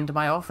right into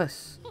my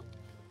office.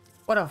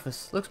 What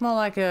office? Looks more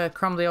like a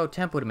crumbly old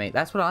temple to me.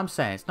 That's what I'm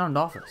saying. It's not an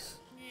office.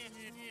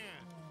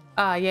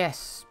 Ah,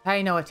 yes.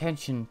 Pay no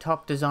attention.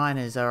 Top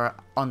designers are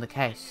on the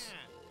case.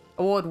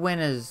 Award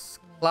winners.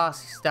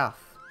 Classy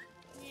stuff.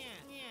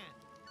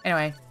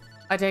 Anyway,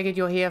 I take it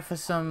you're here for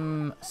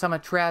some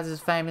of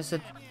Trousers' famous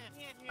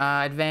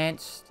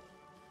advanced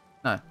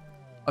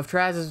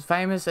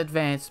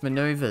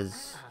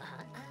maneuvers.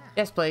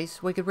 Yes,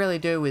 please. We could really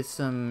do with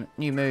some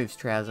new moves,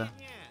 Trouser.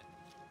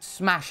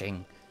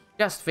 Smashing.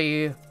 Just for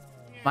you,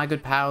 my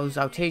good pals,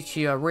 I'll teach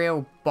you a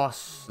real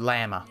boss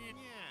slammer.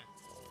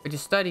 With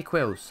just 30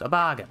 quills, a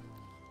bargain.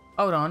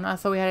 Hold on, I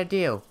thought we had a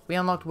deal. We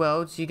unlocked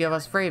worlds, you give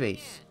us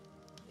freebies.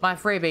 My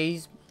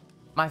freebies,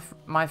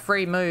 my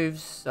free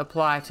moves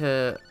apply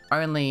to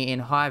only in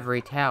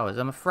Hivory Towers.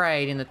 I'm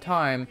afraid in the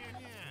Tome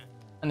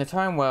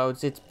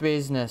worlds, it's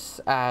business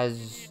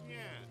as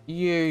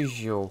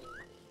usual.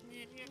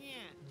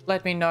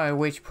 Let me know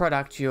which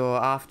product you're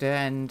after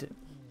and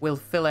we'll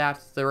fill out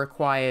the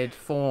required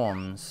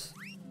forms.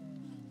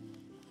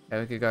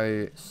 Okay, we could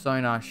go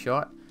sonar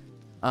shot.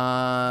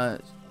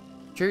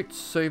 Shoot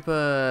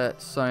super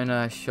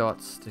sonar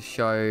shots to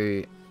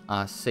show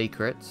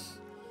secrets.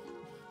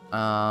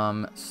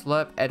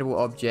 Slurp edible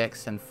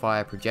objects and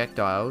fire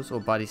projectiles, or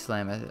body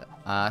slam.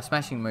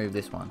 Smashing move,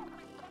 this one.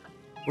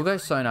 We'll go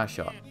sonar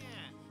shot.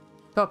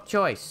 Top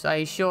choice. Are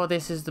you sure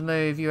this is the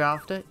move you're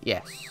after?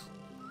 Yes.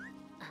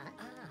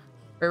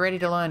 We're ready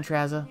to learn,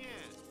 Trouser.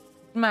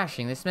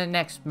 Smashing. This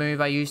next move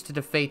I used to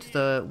defeat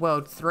the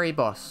World 3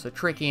 boss. A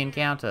tricky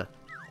encounter.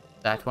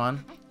 That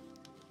one.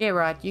 Yeah,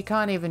 right. You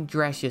can't even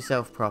dress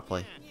yourself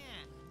properly.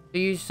 To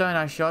use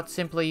sonar shot,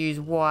 simply use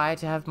Y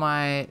to have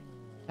my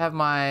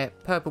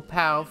purple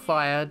power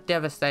fire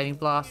devastating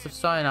blast of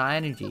sonar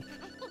energy.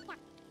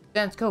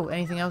 Sounds cool.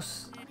 Anything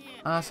else?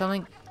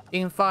 Something? You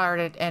can fire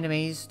it at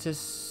enemies to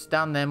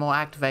stun them or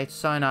activate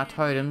sonar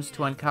totems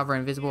to uncover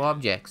invisible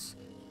objects.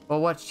 Well,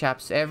 watch,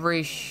 chaps.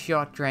 Every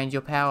shot drains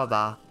your power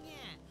bar.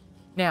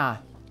 Now,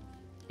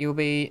 you'll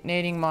be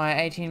needing my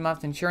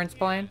 18-month insurance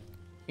plan.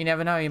 You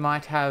never know, you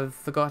might have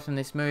forgotten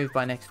this move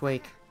by next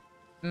week.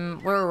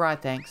 We're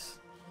alright, thanks.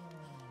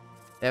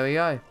 There we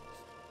go.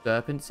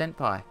 Serpent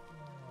Senpai.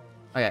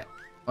 Okay,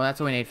 well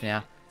that's all we need for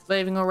now.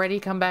 Leaving already?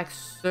 Come back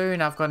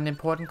soon. I've got an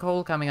important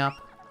call coming up.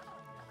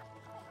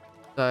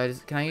 So,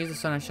 can I use the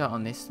sonar shot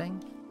on this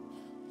thing?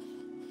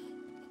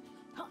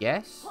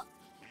 Yes?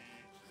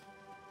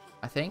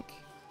 I think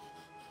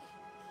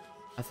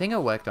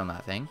it worked on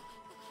that thing.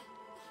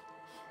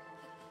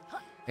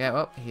 Yeah,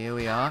 well, here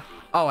we are.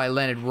 Oh, I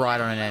landed right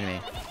on an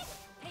enemy.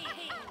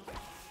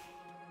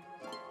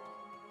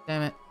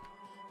 Damn it.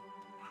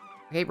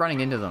 I keep running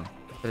into them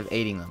instead of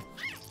eating them.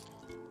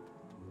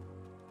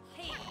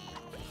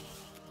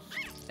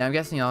 Now I'm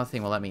guessing the other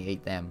thing will let me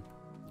eat them.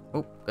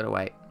 Oh, gotta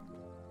wait.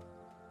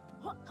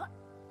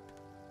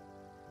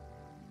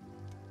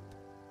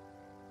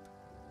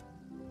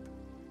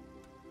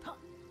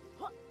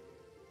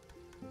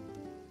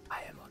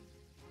 I am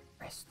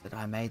impressed that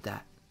I made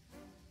that.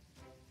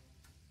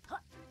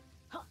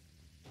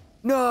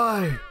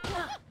 No!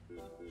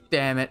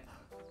 Damn it.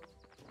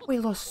 We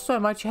lost so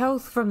much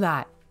health from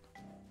that.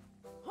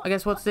 I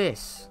guess what's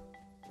this?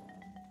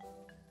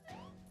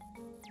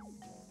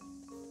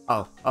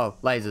 Oh,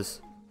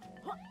 lasers.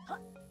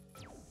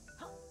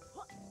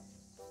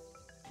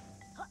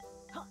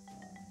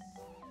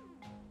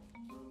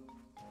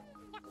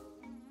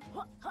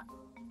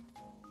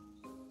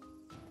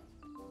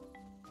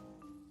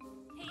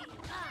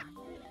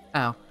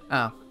 Ow,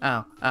 ow,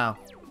 ow, ow.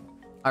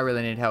 I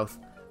really need health.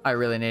 I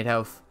really need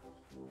health.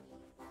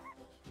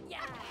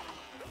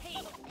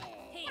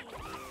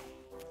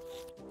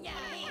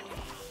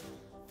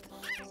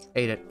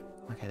 Eat it.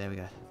 Okay, there we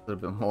go. A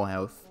little bit more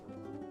health,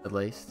 at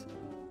least.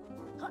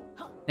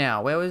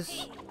 Now, where were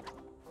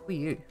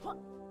you?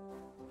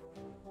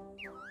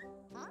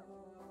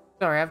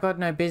 Sorry, I've got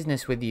no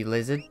business with you,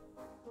 lizard.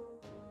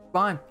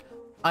 Fine.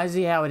 I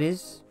see how it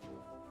is.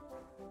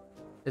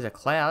 There's a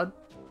cloud.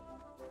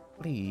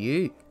 What are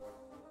you?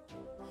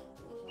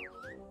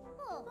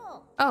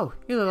 Oh,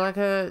 you look like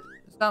a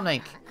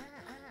something.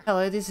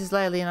 Hello, this is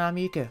Laylee and I'm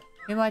Yuka.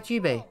 Who might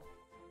you be?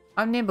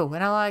 I'm Nimble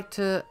and I like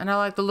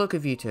the look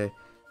of you two.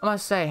 I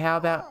must say, how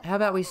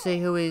about we see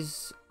who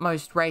is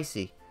most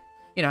racy?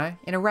 You know,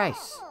 in a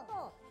race.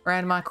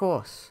 Around my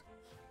course.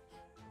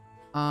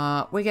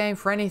 We're game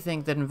for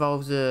anything that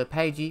involves a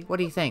pagey. What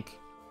do you think?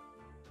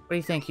 What do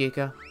you think,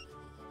 Yuka?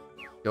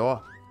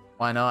 Sure.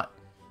 Why not?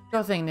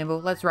 Sure thing,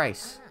 Nimble. Let's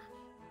race.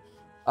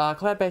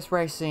 Cloud-based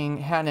racing,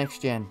 how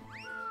next gen?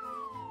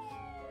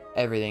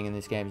 Everything in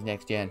this game is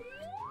next gen.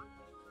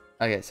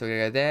 Okay, so we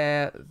gotta go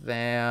there,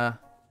 there,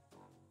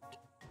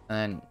 and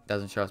then it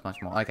doesn't show us much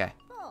more. Okay.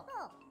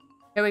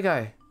 Here we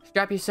go.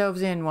 Strap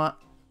yourselves in. One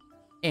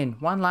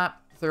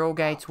lap through all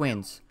gates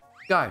wins.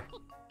 Go.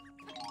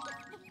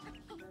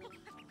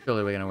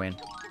 Surely we're gonna win.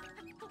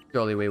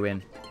 Surely we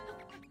win.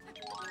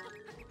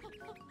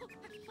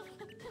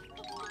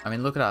 I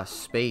mean, look at our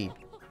speed.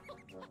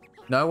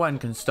 No one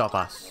can stop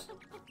us.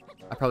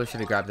 I probably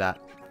should have grabbed that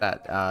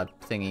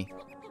thingy.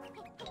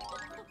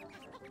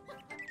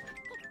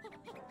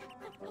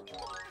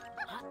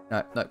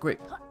 No, quick.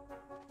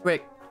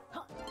 Quick.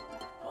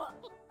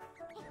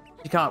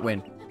 She can't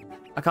win.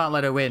 I can't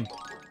let her win.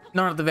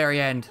 Not at the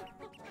very end.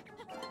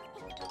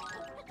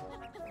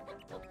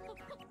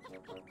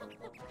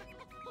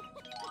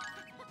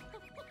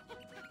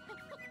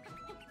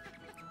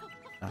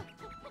 No.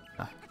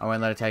 I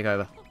won't let her take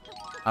over.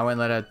 I won't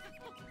let her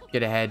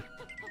get ahead.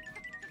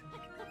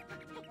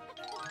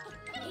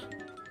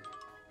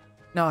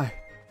 No.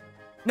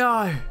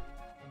 No.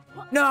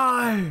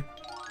 No!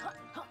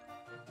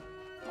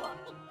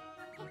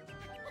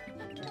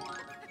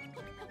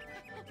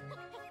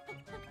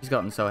 He's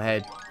gotten so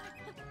ahead.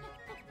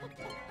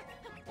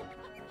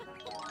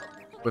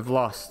 We've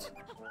lost.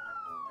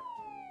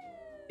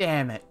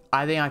 Damn it.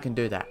 I think I can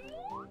do that.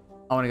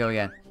 I want to go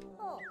again.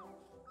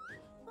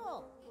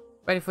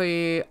 Ready for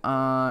you.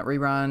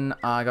 Rerun.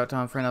 I got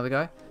time for another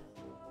go.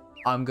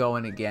 I'm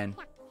going again.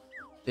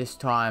 This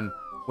time,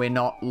 we're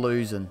not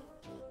losing.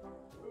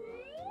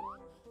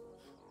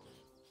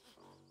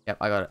 Yep,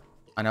 I got it.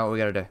 I know what we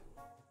gotta do.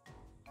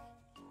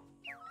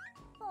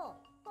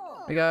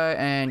 We go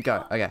and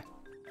go. Okay.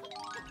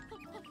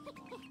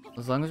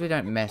 As long as we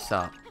don't mess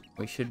up,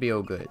 we should be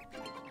all good.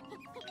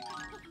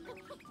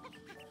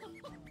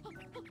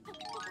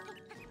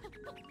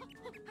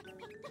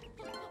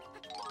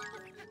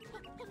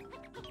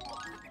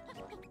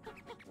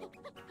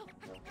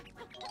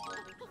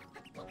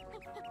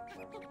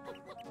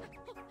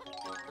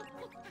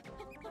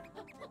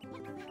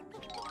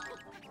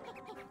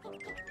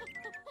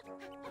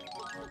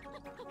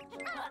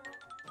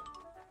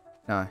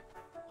 No.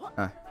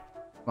 No.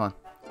 Come on.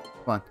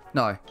 Come on.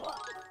 No.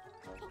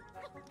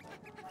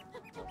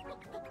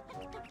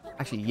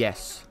 Actually,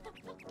 yes.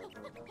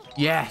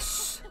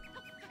 Yes!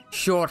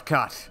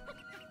 Shortcut!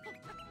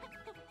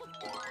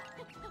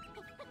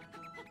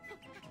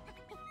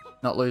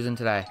 Not losing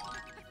today.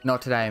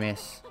 Not today,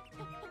 miss.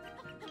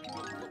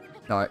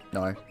 No,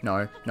 no,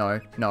 no, no,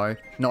 no.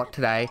 Not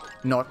today.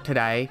 Not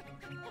today.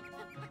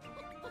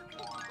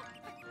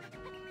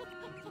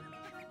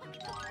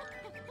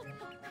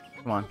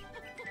 Come on.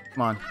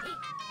 Come on.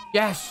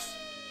 Yes!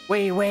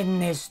 We win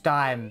this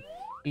time!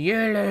 You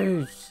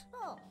lose!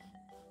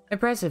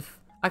 Impressive.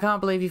 I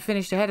can't believe you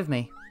finished ahead of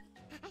me.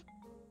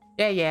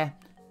 Yeah.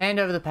 Hand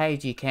over the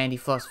page, you candy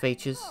floss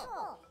features.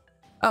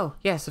 Oh,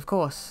 yes, of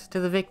course. To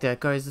the victor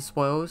goes the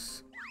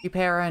spoils. You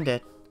pair earned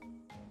it.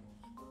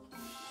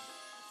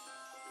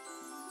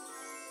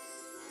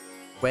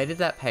 Where did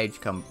that page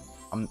come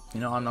You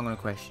know, I'm not gonna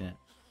question it.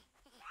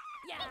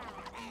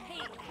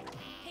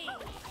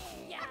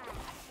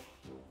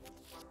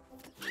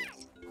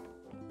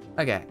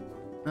 Okay.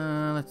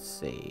 Let's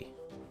see.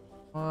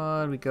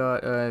 What we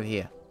got over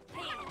here?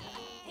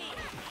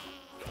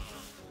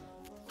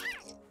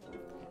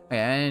 Okay,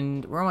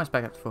 and we're almost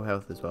back up to full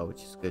health as well,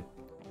 which is good.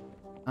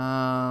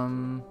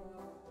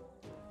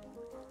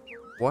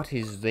 What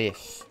is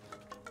this?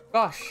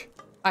 Gosh,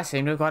 I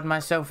seem to have gotten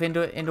myself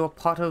into a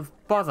pot of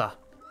bother.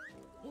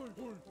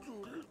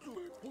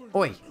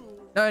 Oi,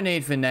 no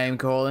need for name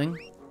calling.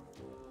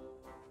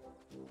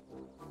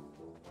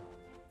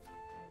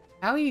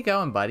 How are you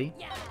going, buddy?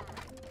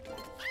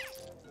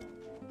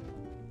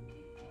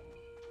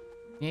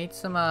 You need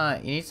some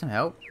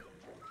help?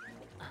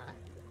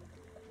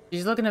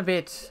 She's looking a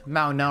bit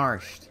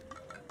malnourished.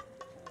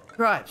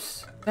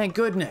 Cripes, thank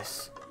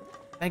goodness.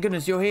 Thank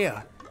goodness you're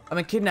here. I've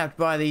been kidnapped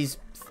by these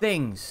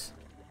things,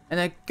 and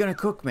they're gonna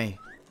cook me.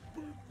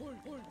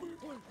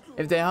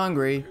 If they're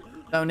hungry,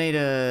 they'll need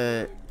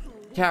a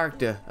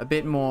character a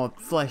bit more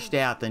fleshed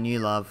out than you,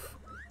 love.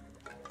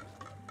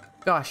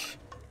 Gosh,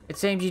 it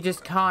seems you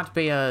just can't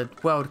be a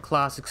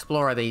world-class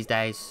explorer these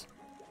days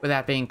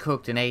without being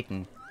cooked and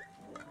eaten.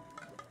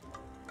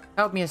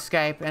 Help me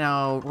escape and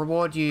I'll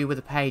reward you with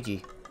a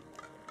pagey.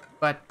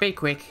 But be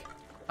quick,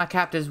 my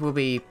captors will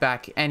be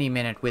back any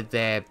minute with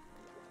their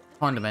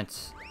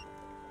condiments.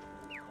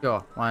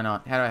 Sure, why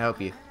not? How do I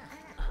help you?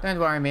 Don't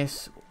worry,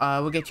 miss.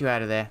 We'll get you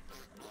out of there.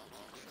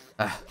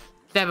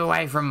 Step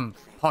away from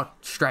hot,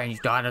 strange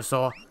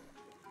dinosaur.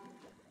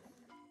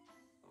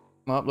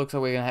 Well, looks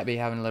like we're gonna be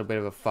having a little bit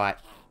of a fight.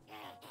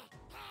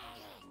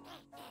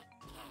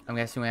 I'm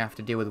guessing we have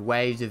to deal with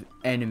waves of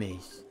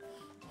enemies.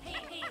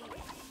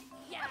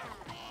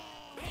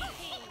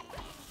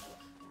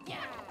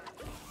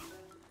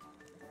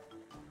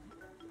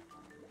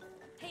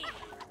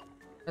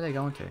 Where are they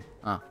going to?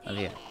 Oh, over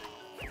here.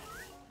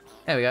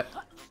 There we go.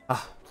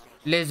 Oh,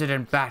 lizard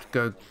and bat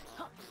go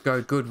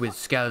good with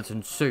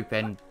skeleton soup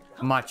and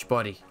much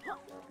body.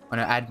 I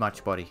don't add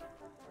much body.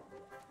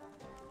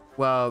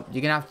 Well,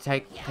 you're gonna have to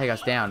take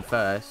us down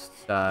first,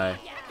 so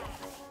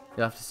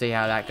you'll have to see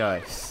how that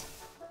goes.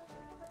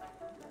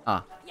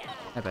 Ah,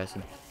 no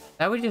person.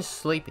 They were just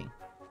sleeping.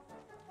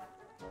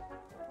 Is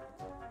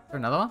there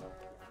another one?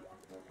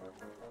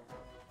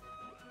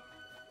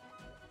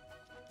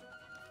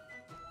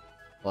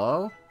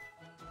 Hello?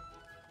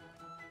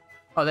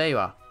 Oh, there you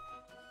are.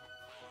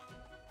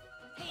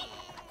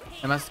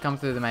 They must have come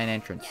through the main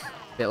entrance.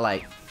 A bit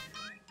late.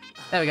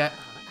 There we go.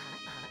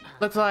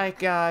 Looks like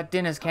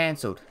dinner's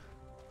cancelled.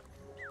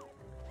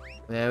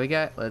 There we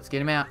go. Let's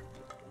get him out.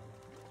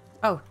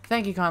 Oh,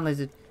 thank you, kind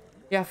lizard.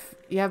 You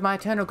have my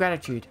eternal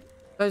gratitude.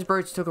 Those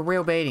brutes took a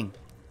real beating,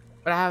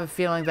 but I have a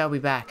feeling they'll be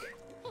back.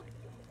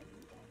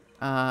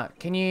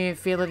 Can you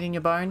feel it in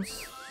your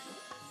bones?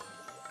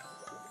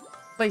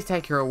 Please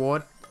take your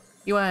reward.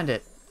 You earned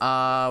it.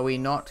 Are we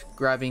not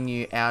grabbing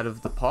you out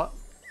of the pot?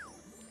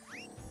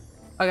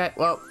 Okay,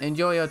 well,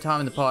 enjoy your time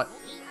in the pot.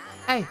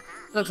 Hey,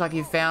 looks like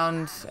you've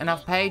found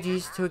enough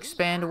pages to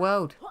expand a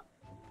world.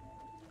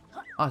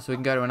 Oh, so we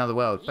can go to another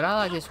world, but I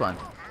like this one.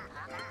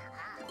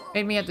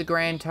 Meet me at the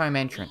Grand Tome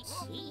entrance,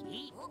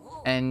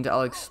 and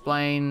I'll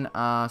explain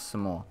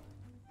some more.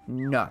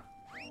 No.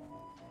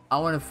 I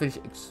want to finish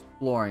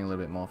exploring a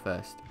little bit more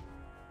first.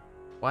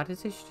 Why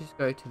does this just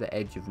go to the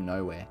edge of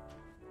nowhere?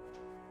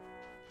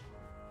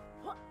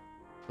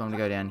 So I'm going to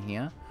go down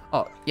here.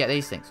 Oh, yeah,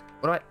 these things.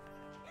 What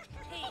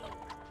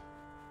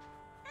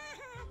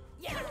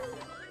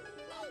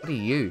are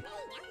you?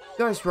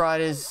 Ghost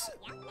Riders.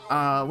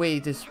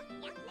 We just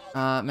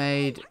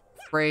made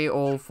 3,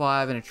 all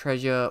 5, and a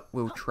treasure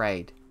will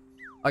trade.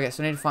 Okay,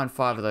 so I need to find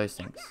 5 of those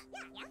things.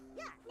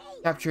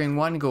 Capturing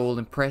 1 ghoul,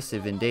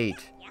 impressive indeed.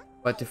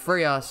 But to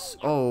free us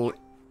all,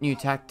 new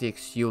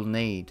tactics you'll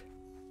need.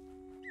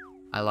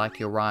 I like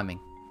your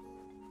rhyming.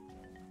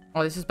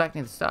 Oh, this is back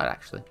near the start,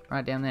 actually.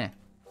 Right down there.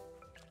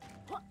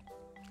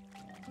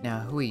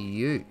 Now, who are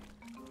you?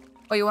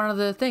 Oh, you're one of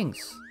the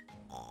things.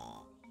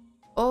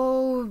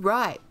 All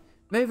right.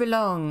 Move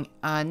along,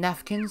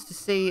 Nafkins, to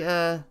see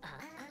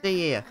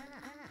here.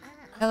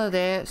 Hello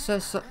there, Sir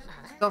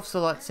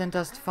Scoffsalot sent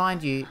us to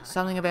find you.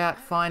 Something about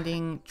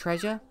finding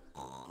treasure?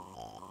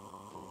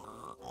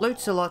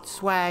 Lootsalot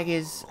swag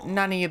is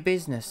none of your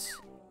business.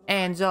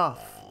 Hands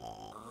off.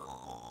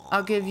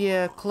 I'll give you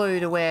a clue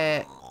to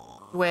where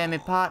my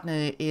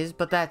partner is,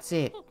 but that's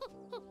it.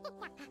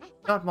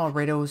 Not more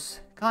riddles.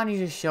 Can't you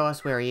just show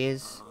us where he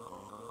is?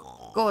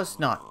 Of course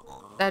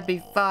not. That'd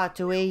be far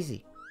too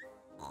easy.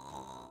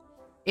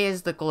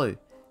 Here's the clue.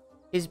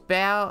 His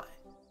bow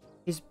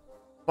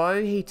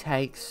he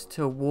takes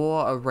to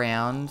war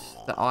around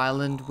the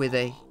island with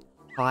a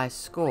high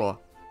score.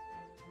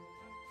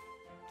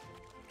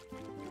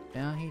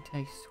 Bow he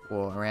takes to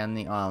war around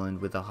the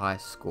island with a high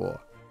score.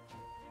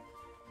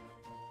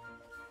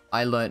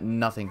 I learnt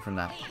nothing from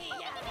that.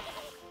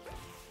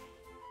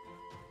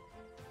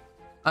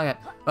 Okay,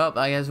 well,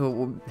 I guess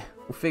we'll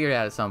figure it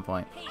out at some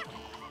point.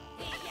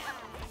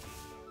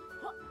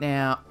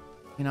 Now,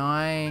 can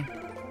I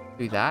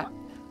do that?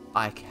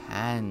 I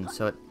can.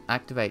 So it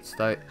activates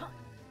though.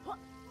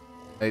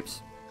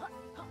 Oops.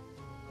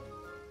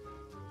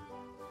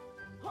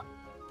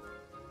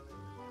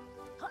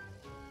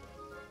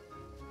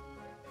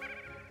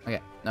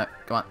 Okay, no,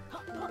 come on.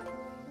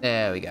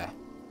 There we go.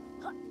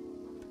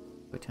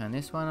 We'll turn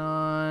this one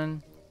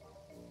on.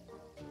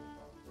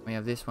 We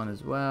have this one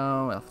as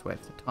well. We'll have to wait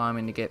for the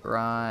timing to get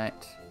right.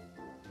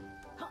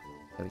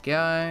 There we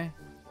go.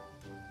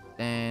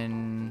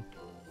 Then...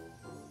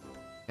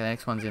 okay, the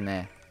next one's in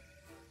there.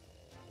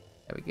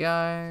 There we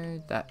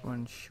go. That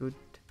one should...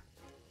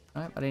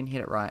 nope, I didn't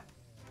hit it right.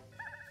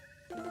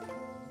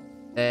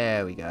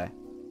 There we go.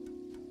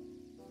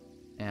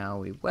 Now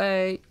we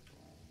wait.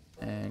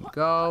 And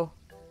go.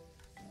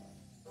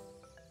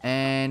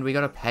 And we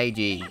got a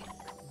pagey.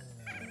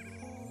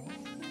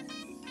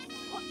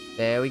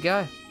 There we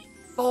go.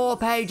 4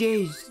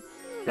 pages.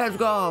 Let's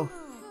go.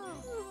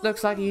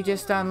 Looks like you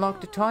just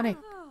unlocked a tonic.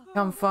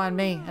 Come find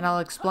me and I'll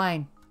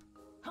explain.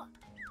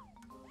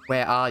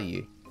 Where are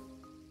you?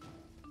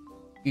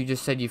 You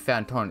just said you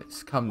found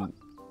tonics. Come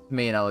to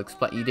me and I'll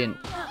explain. You didn't.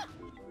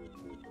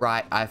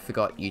 Right, I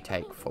forgot you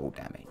take full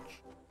damage.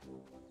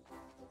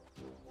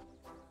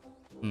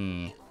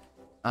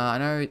 I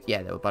know,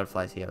 yeah, there were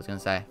butterflies here, I was gonna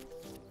say.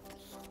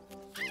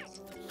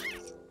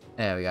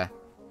 There we go.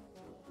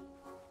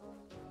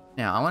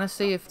 Now, I want to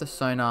see if the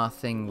sonar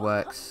thing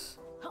works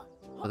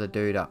for the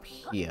dude up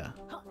here.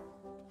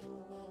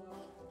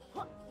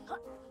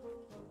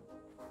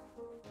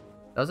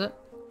 Does it?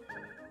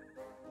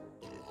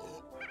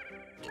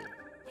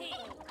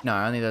 No,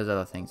 only those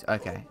other things.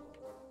 Okay.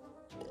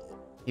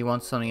 He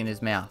wants something in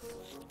his mouth.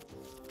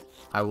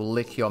 I will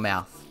lick your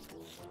mouth.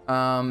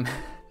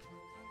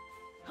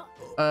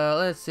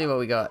 Let's see what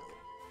we got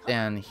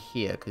down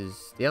here,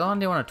 because the other one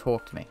didn't want to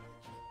talk to me.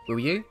 Will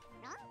you?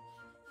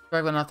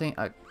 I got nothing.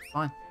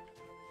 Fine.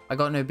 I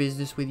got no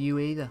business with you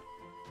either.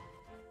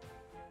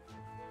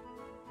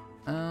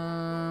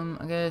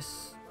 I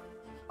guess...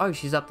 oh,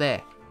 she's up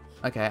there.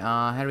 Okay,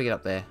 how do we get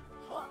up there?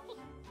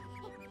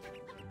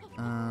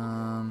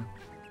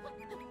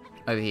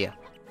 Over here.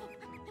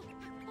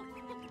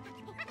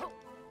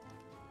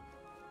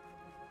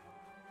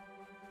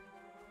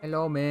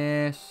 Hello,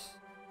 miss.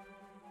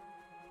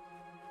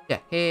 Yeah,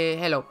 hey,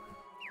 hello.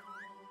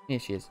 Here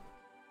she is.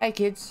 Hey,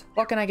 kids,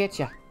 what can I get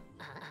you?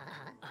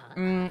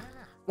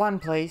 One,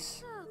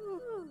 please.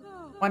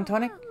 One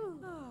tonic?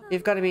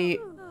 You've got to be...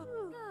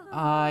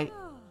 you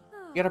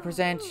gotta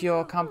present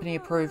your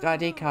company-approved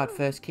ID card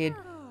first, kid.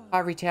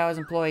 Ivory Towers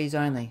employees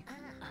only.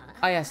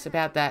 Oh yes,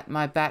 about that.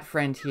 My bat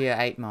friend here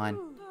ate mine.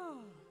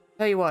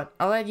 Tell you what,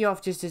 I'll let you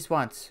off just this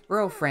once.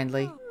 We're all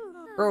friendly.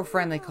 We're all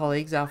friendly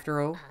colleagues, after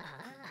all.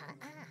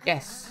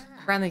 Yes,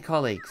 friendly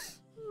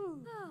colleagues.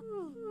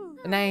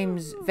 The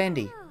name's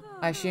Vendy.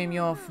 I assume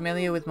you're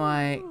familiar with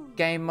my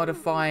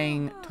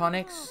game-modifying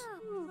tonics?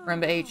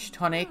 Remember, each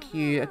tonic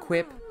you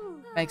equip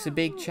makes a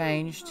big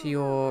change to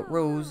your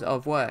rules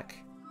of work.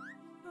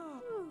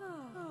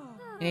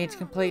 You need to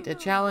complete a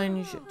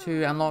challenge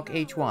to unlock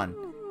each one.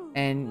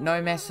 And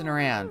no messing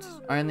around.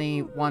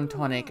 Only one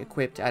tonic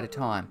equipped at a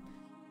time.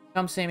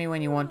 Come see me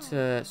when you want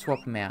to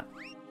swap them out.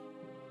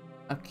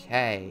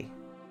 Okay.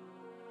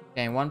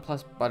 Gain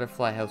 1+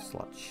 butterfly health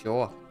slot.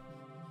 Sure.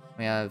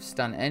 We have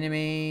stun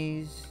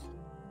enemies.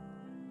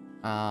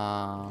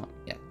 Yeah,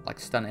 like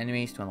stun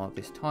enemies to unlock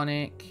this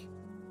tonic.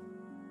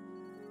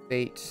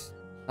 Beat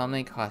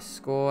something high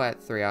score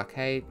at 3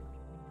 arcade.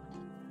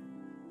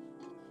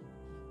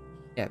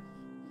 Yeah,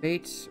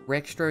 beat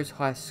Rextro's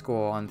high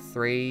score on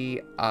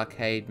 3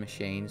 arcade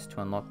machines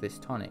to unlock this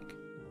tonic.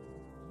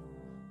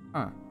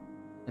 Huh.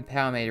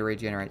 Empower me to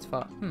regenerate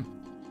far.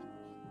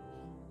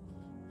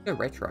 Go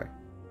retro.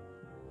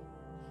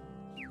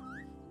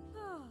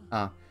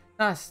 Oh,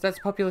 nice. That's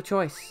a popular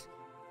choice.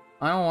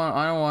 I don't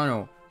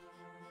want to.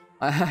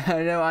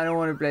 I don't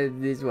want to play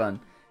this one.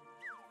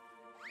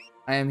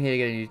 I am here to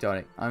get a new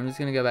tonic. I'm just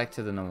gonna go back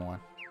to the normal one.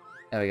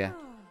 There we go.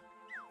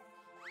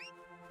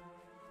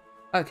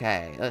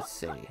 Okay, let's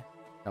see.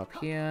 Up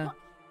here.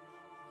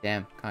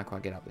 Damn, can't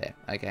quite get up there.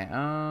 Okay,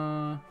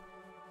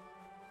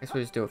 guess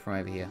we'll just do it from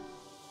over here.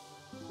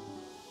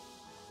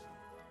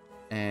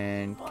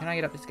 And can I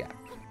get up this gap?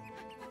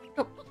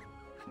 Oh.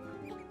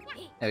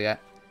 There we go.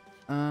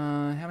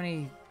 How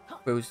many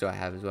quills do I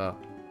have as well?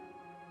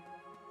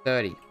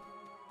 30.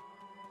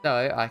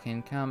 So I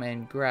can come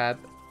and grab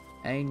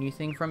a new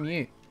thing from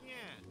you.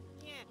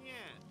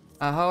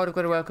 Hold, I've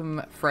got to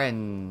welcome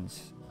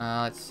friends.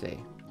 Let's see.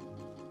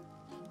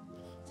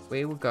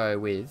 We will go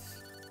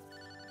with...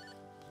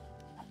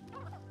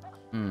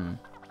 we'll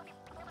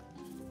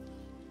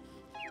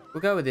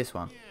go with this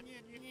one.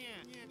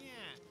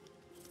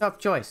 Top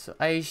choice.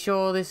 Are you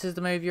sure this is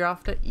the move you're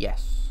after?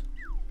 Yes.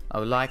 I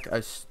would like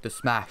the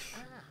smash.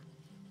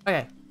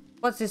 Okay,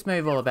 what's this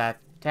move all about,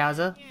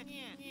 Towser?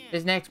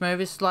 This next move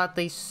is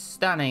slightly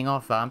stunning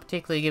offer. I'm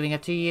particularly giving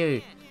it to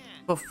you.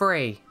 For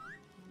free.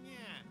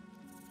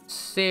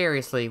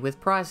 Seriously,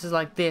 with prices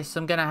like this,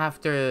 I'm gonna have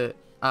to,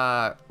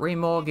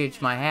 remortgage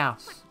my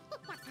house.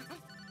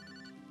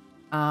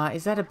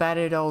 Is that a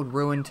battered old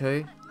ruin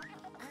too?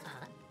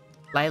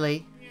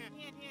 Laylee,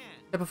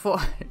 to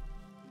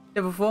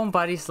perform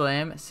Buddy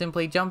Slam,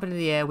 simply jump into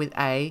the air with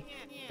A,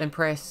 then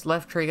press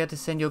left trigger to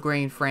send your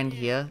green friend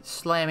here,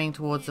 slamming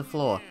towards the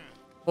floor,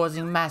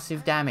 causing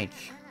massive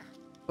damage.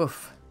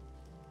 Oof.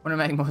 Wouldn't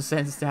it make more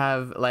sense to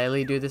have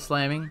Laylee do the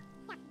slamming?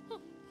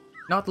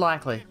 Not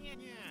likely.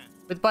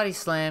 With Buddy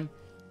Slam,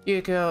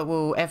 Yuka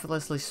will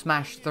effortlessly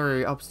smash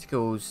through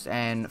obstacles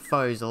and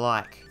foes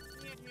alike.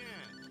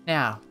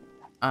 Now,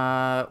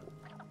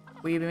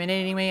 will you be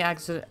needing me?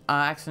 Accident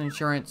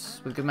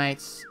insurance with good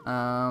mates.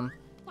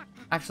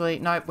 Actually,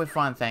 nope, we're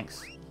fine,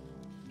 thanks.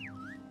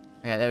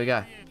 Okay, there we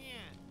go.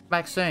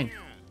 Back soon.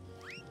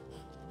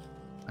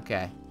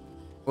 Okay.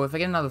 Well, if I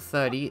get another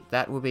 30,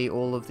 that will be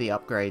all of the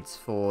upgrades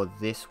for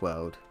this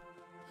world.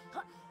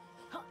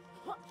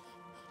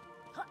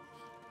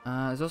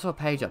 There's also a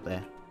page up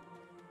there.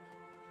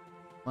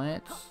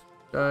 Let's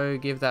go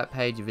give that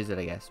page a visit,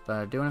 I guess. But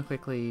I do want to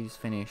quickly just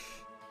finish.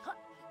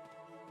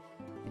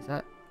 Is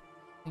that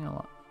thing a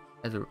lot?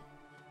 There's a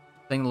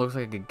thing that looks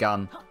like a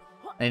gun.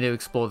 I need to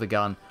explore the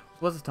gun.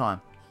 What's the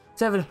time?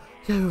 7.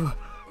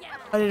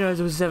 I didn't know it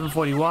was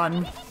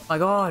 7:41. My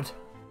God.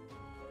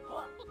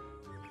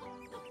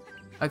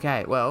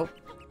 Okay, well,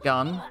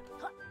 gun.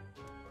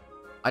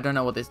 I don't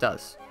know what this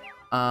does.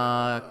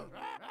 Does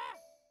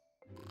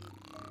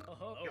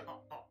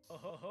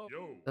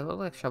that look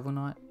like Shovel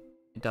Knight?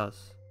 It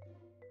does.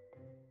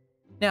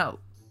 Now,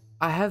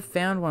 I have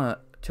found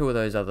two of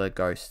those other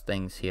ghost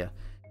things here.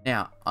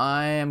 Now,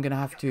 I am going to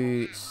have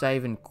to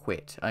save and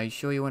quit. Are you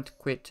sure you want to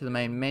quit to the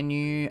main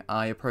menu?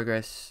 Your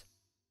progress...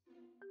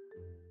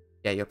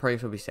 Yeah, your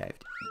progress will be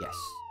saved. Yes,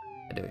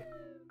 I do.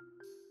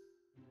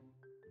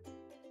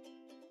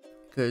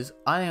 Because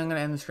I think I'm going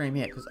to end the stream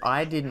here, because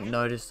I didn't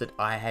notice that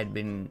I've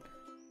been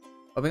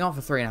on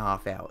for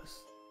 3.5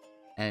 hours.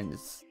 And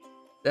it's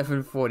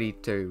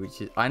 7:42,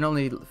 which is... I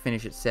normally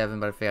finish at 7,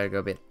 but I figured I'd go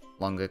a bit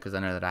longer, because I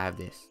know that I have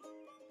this.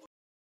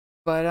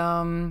 But,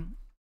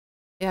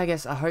 yeah, I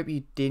guess I hope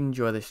you did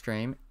enjoy the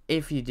stream.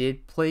 If you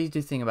did, please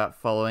do think about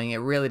following. It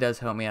really does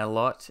help me out a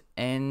lot.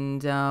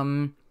 And,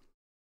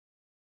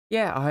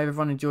 yeah, I hope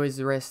everyone enjoys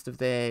the rest of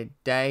their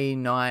day,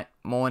 night,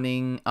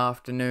 morning,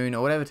 afternoon,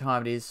 or whatever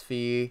time it is for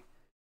you.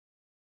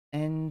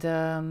 And,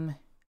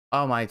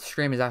 oh, my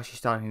stream is actually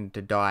starting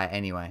to die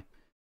anyway.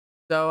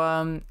 So,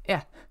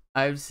 yeah,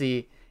 I hope to see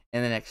you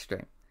in the next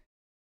stream.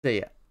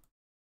 See ya.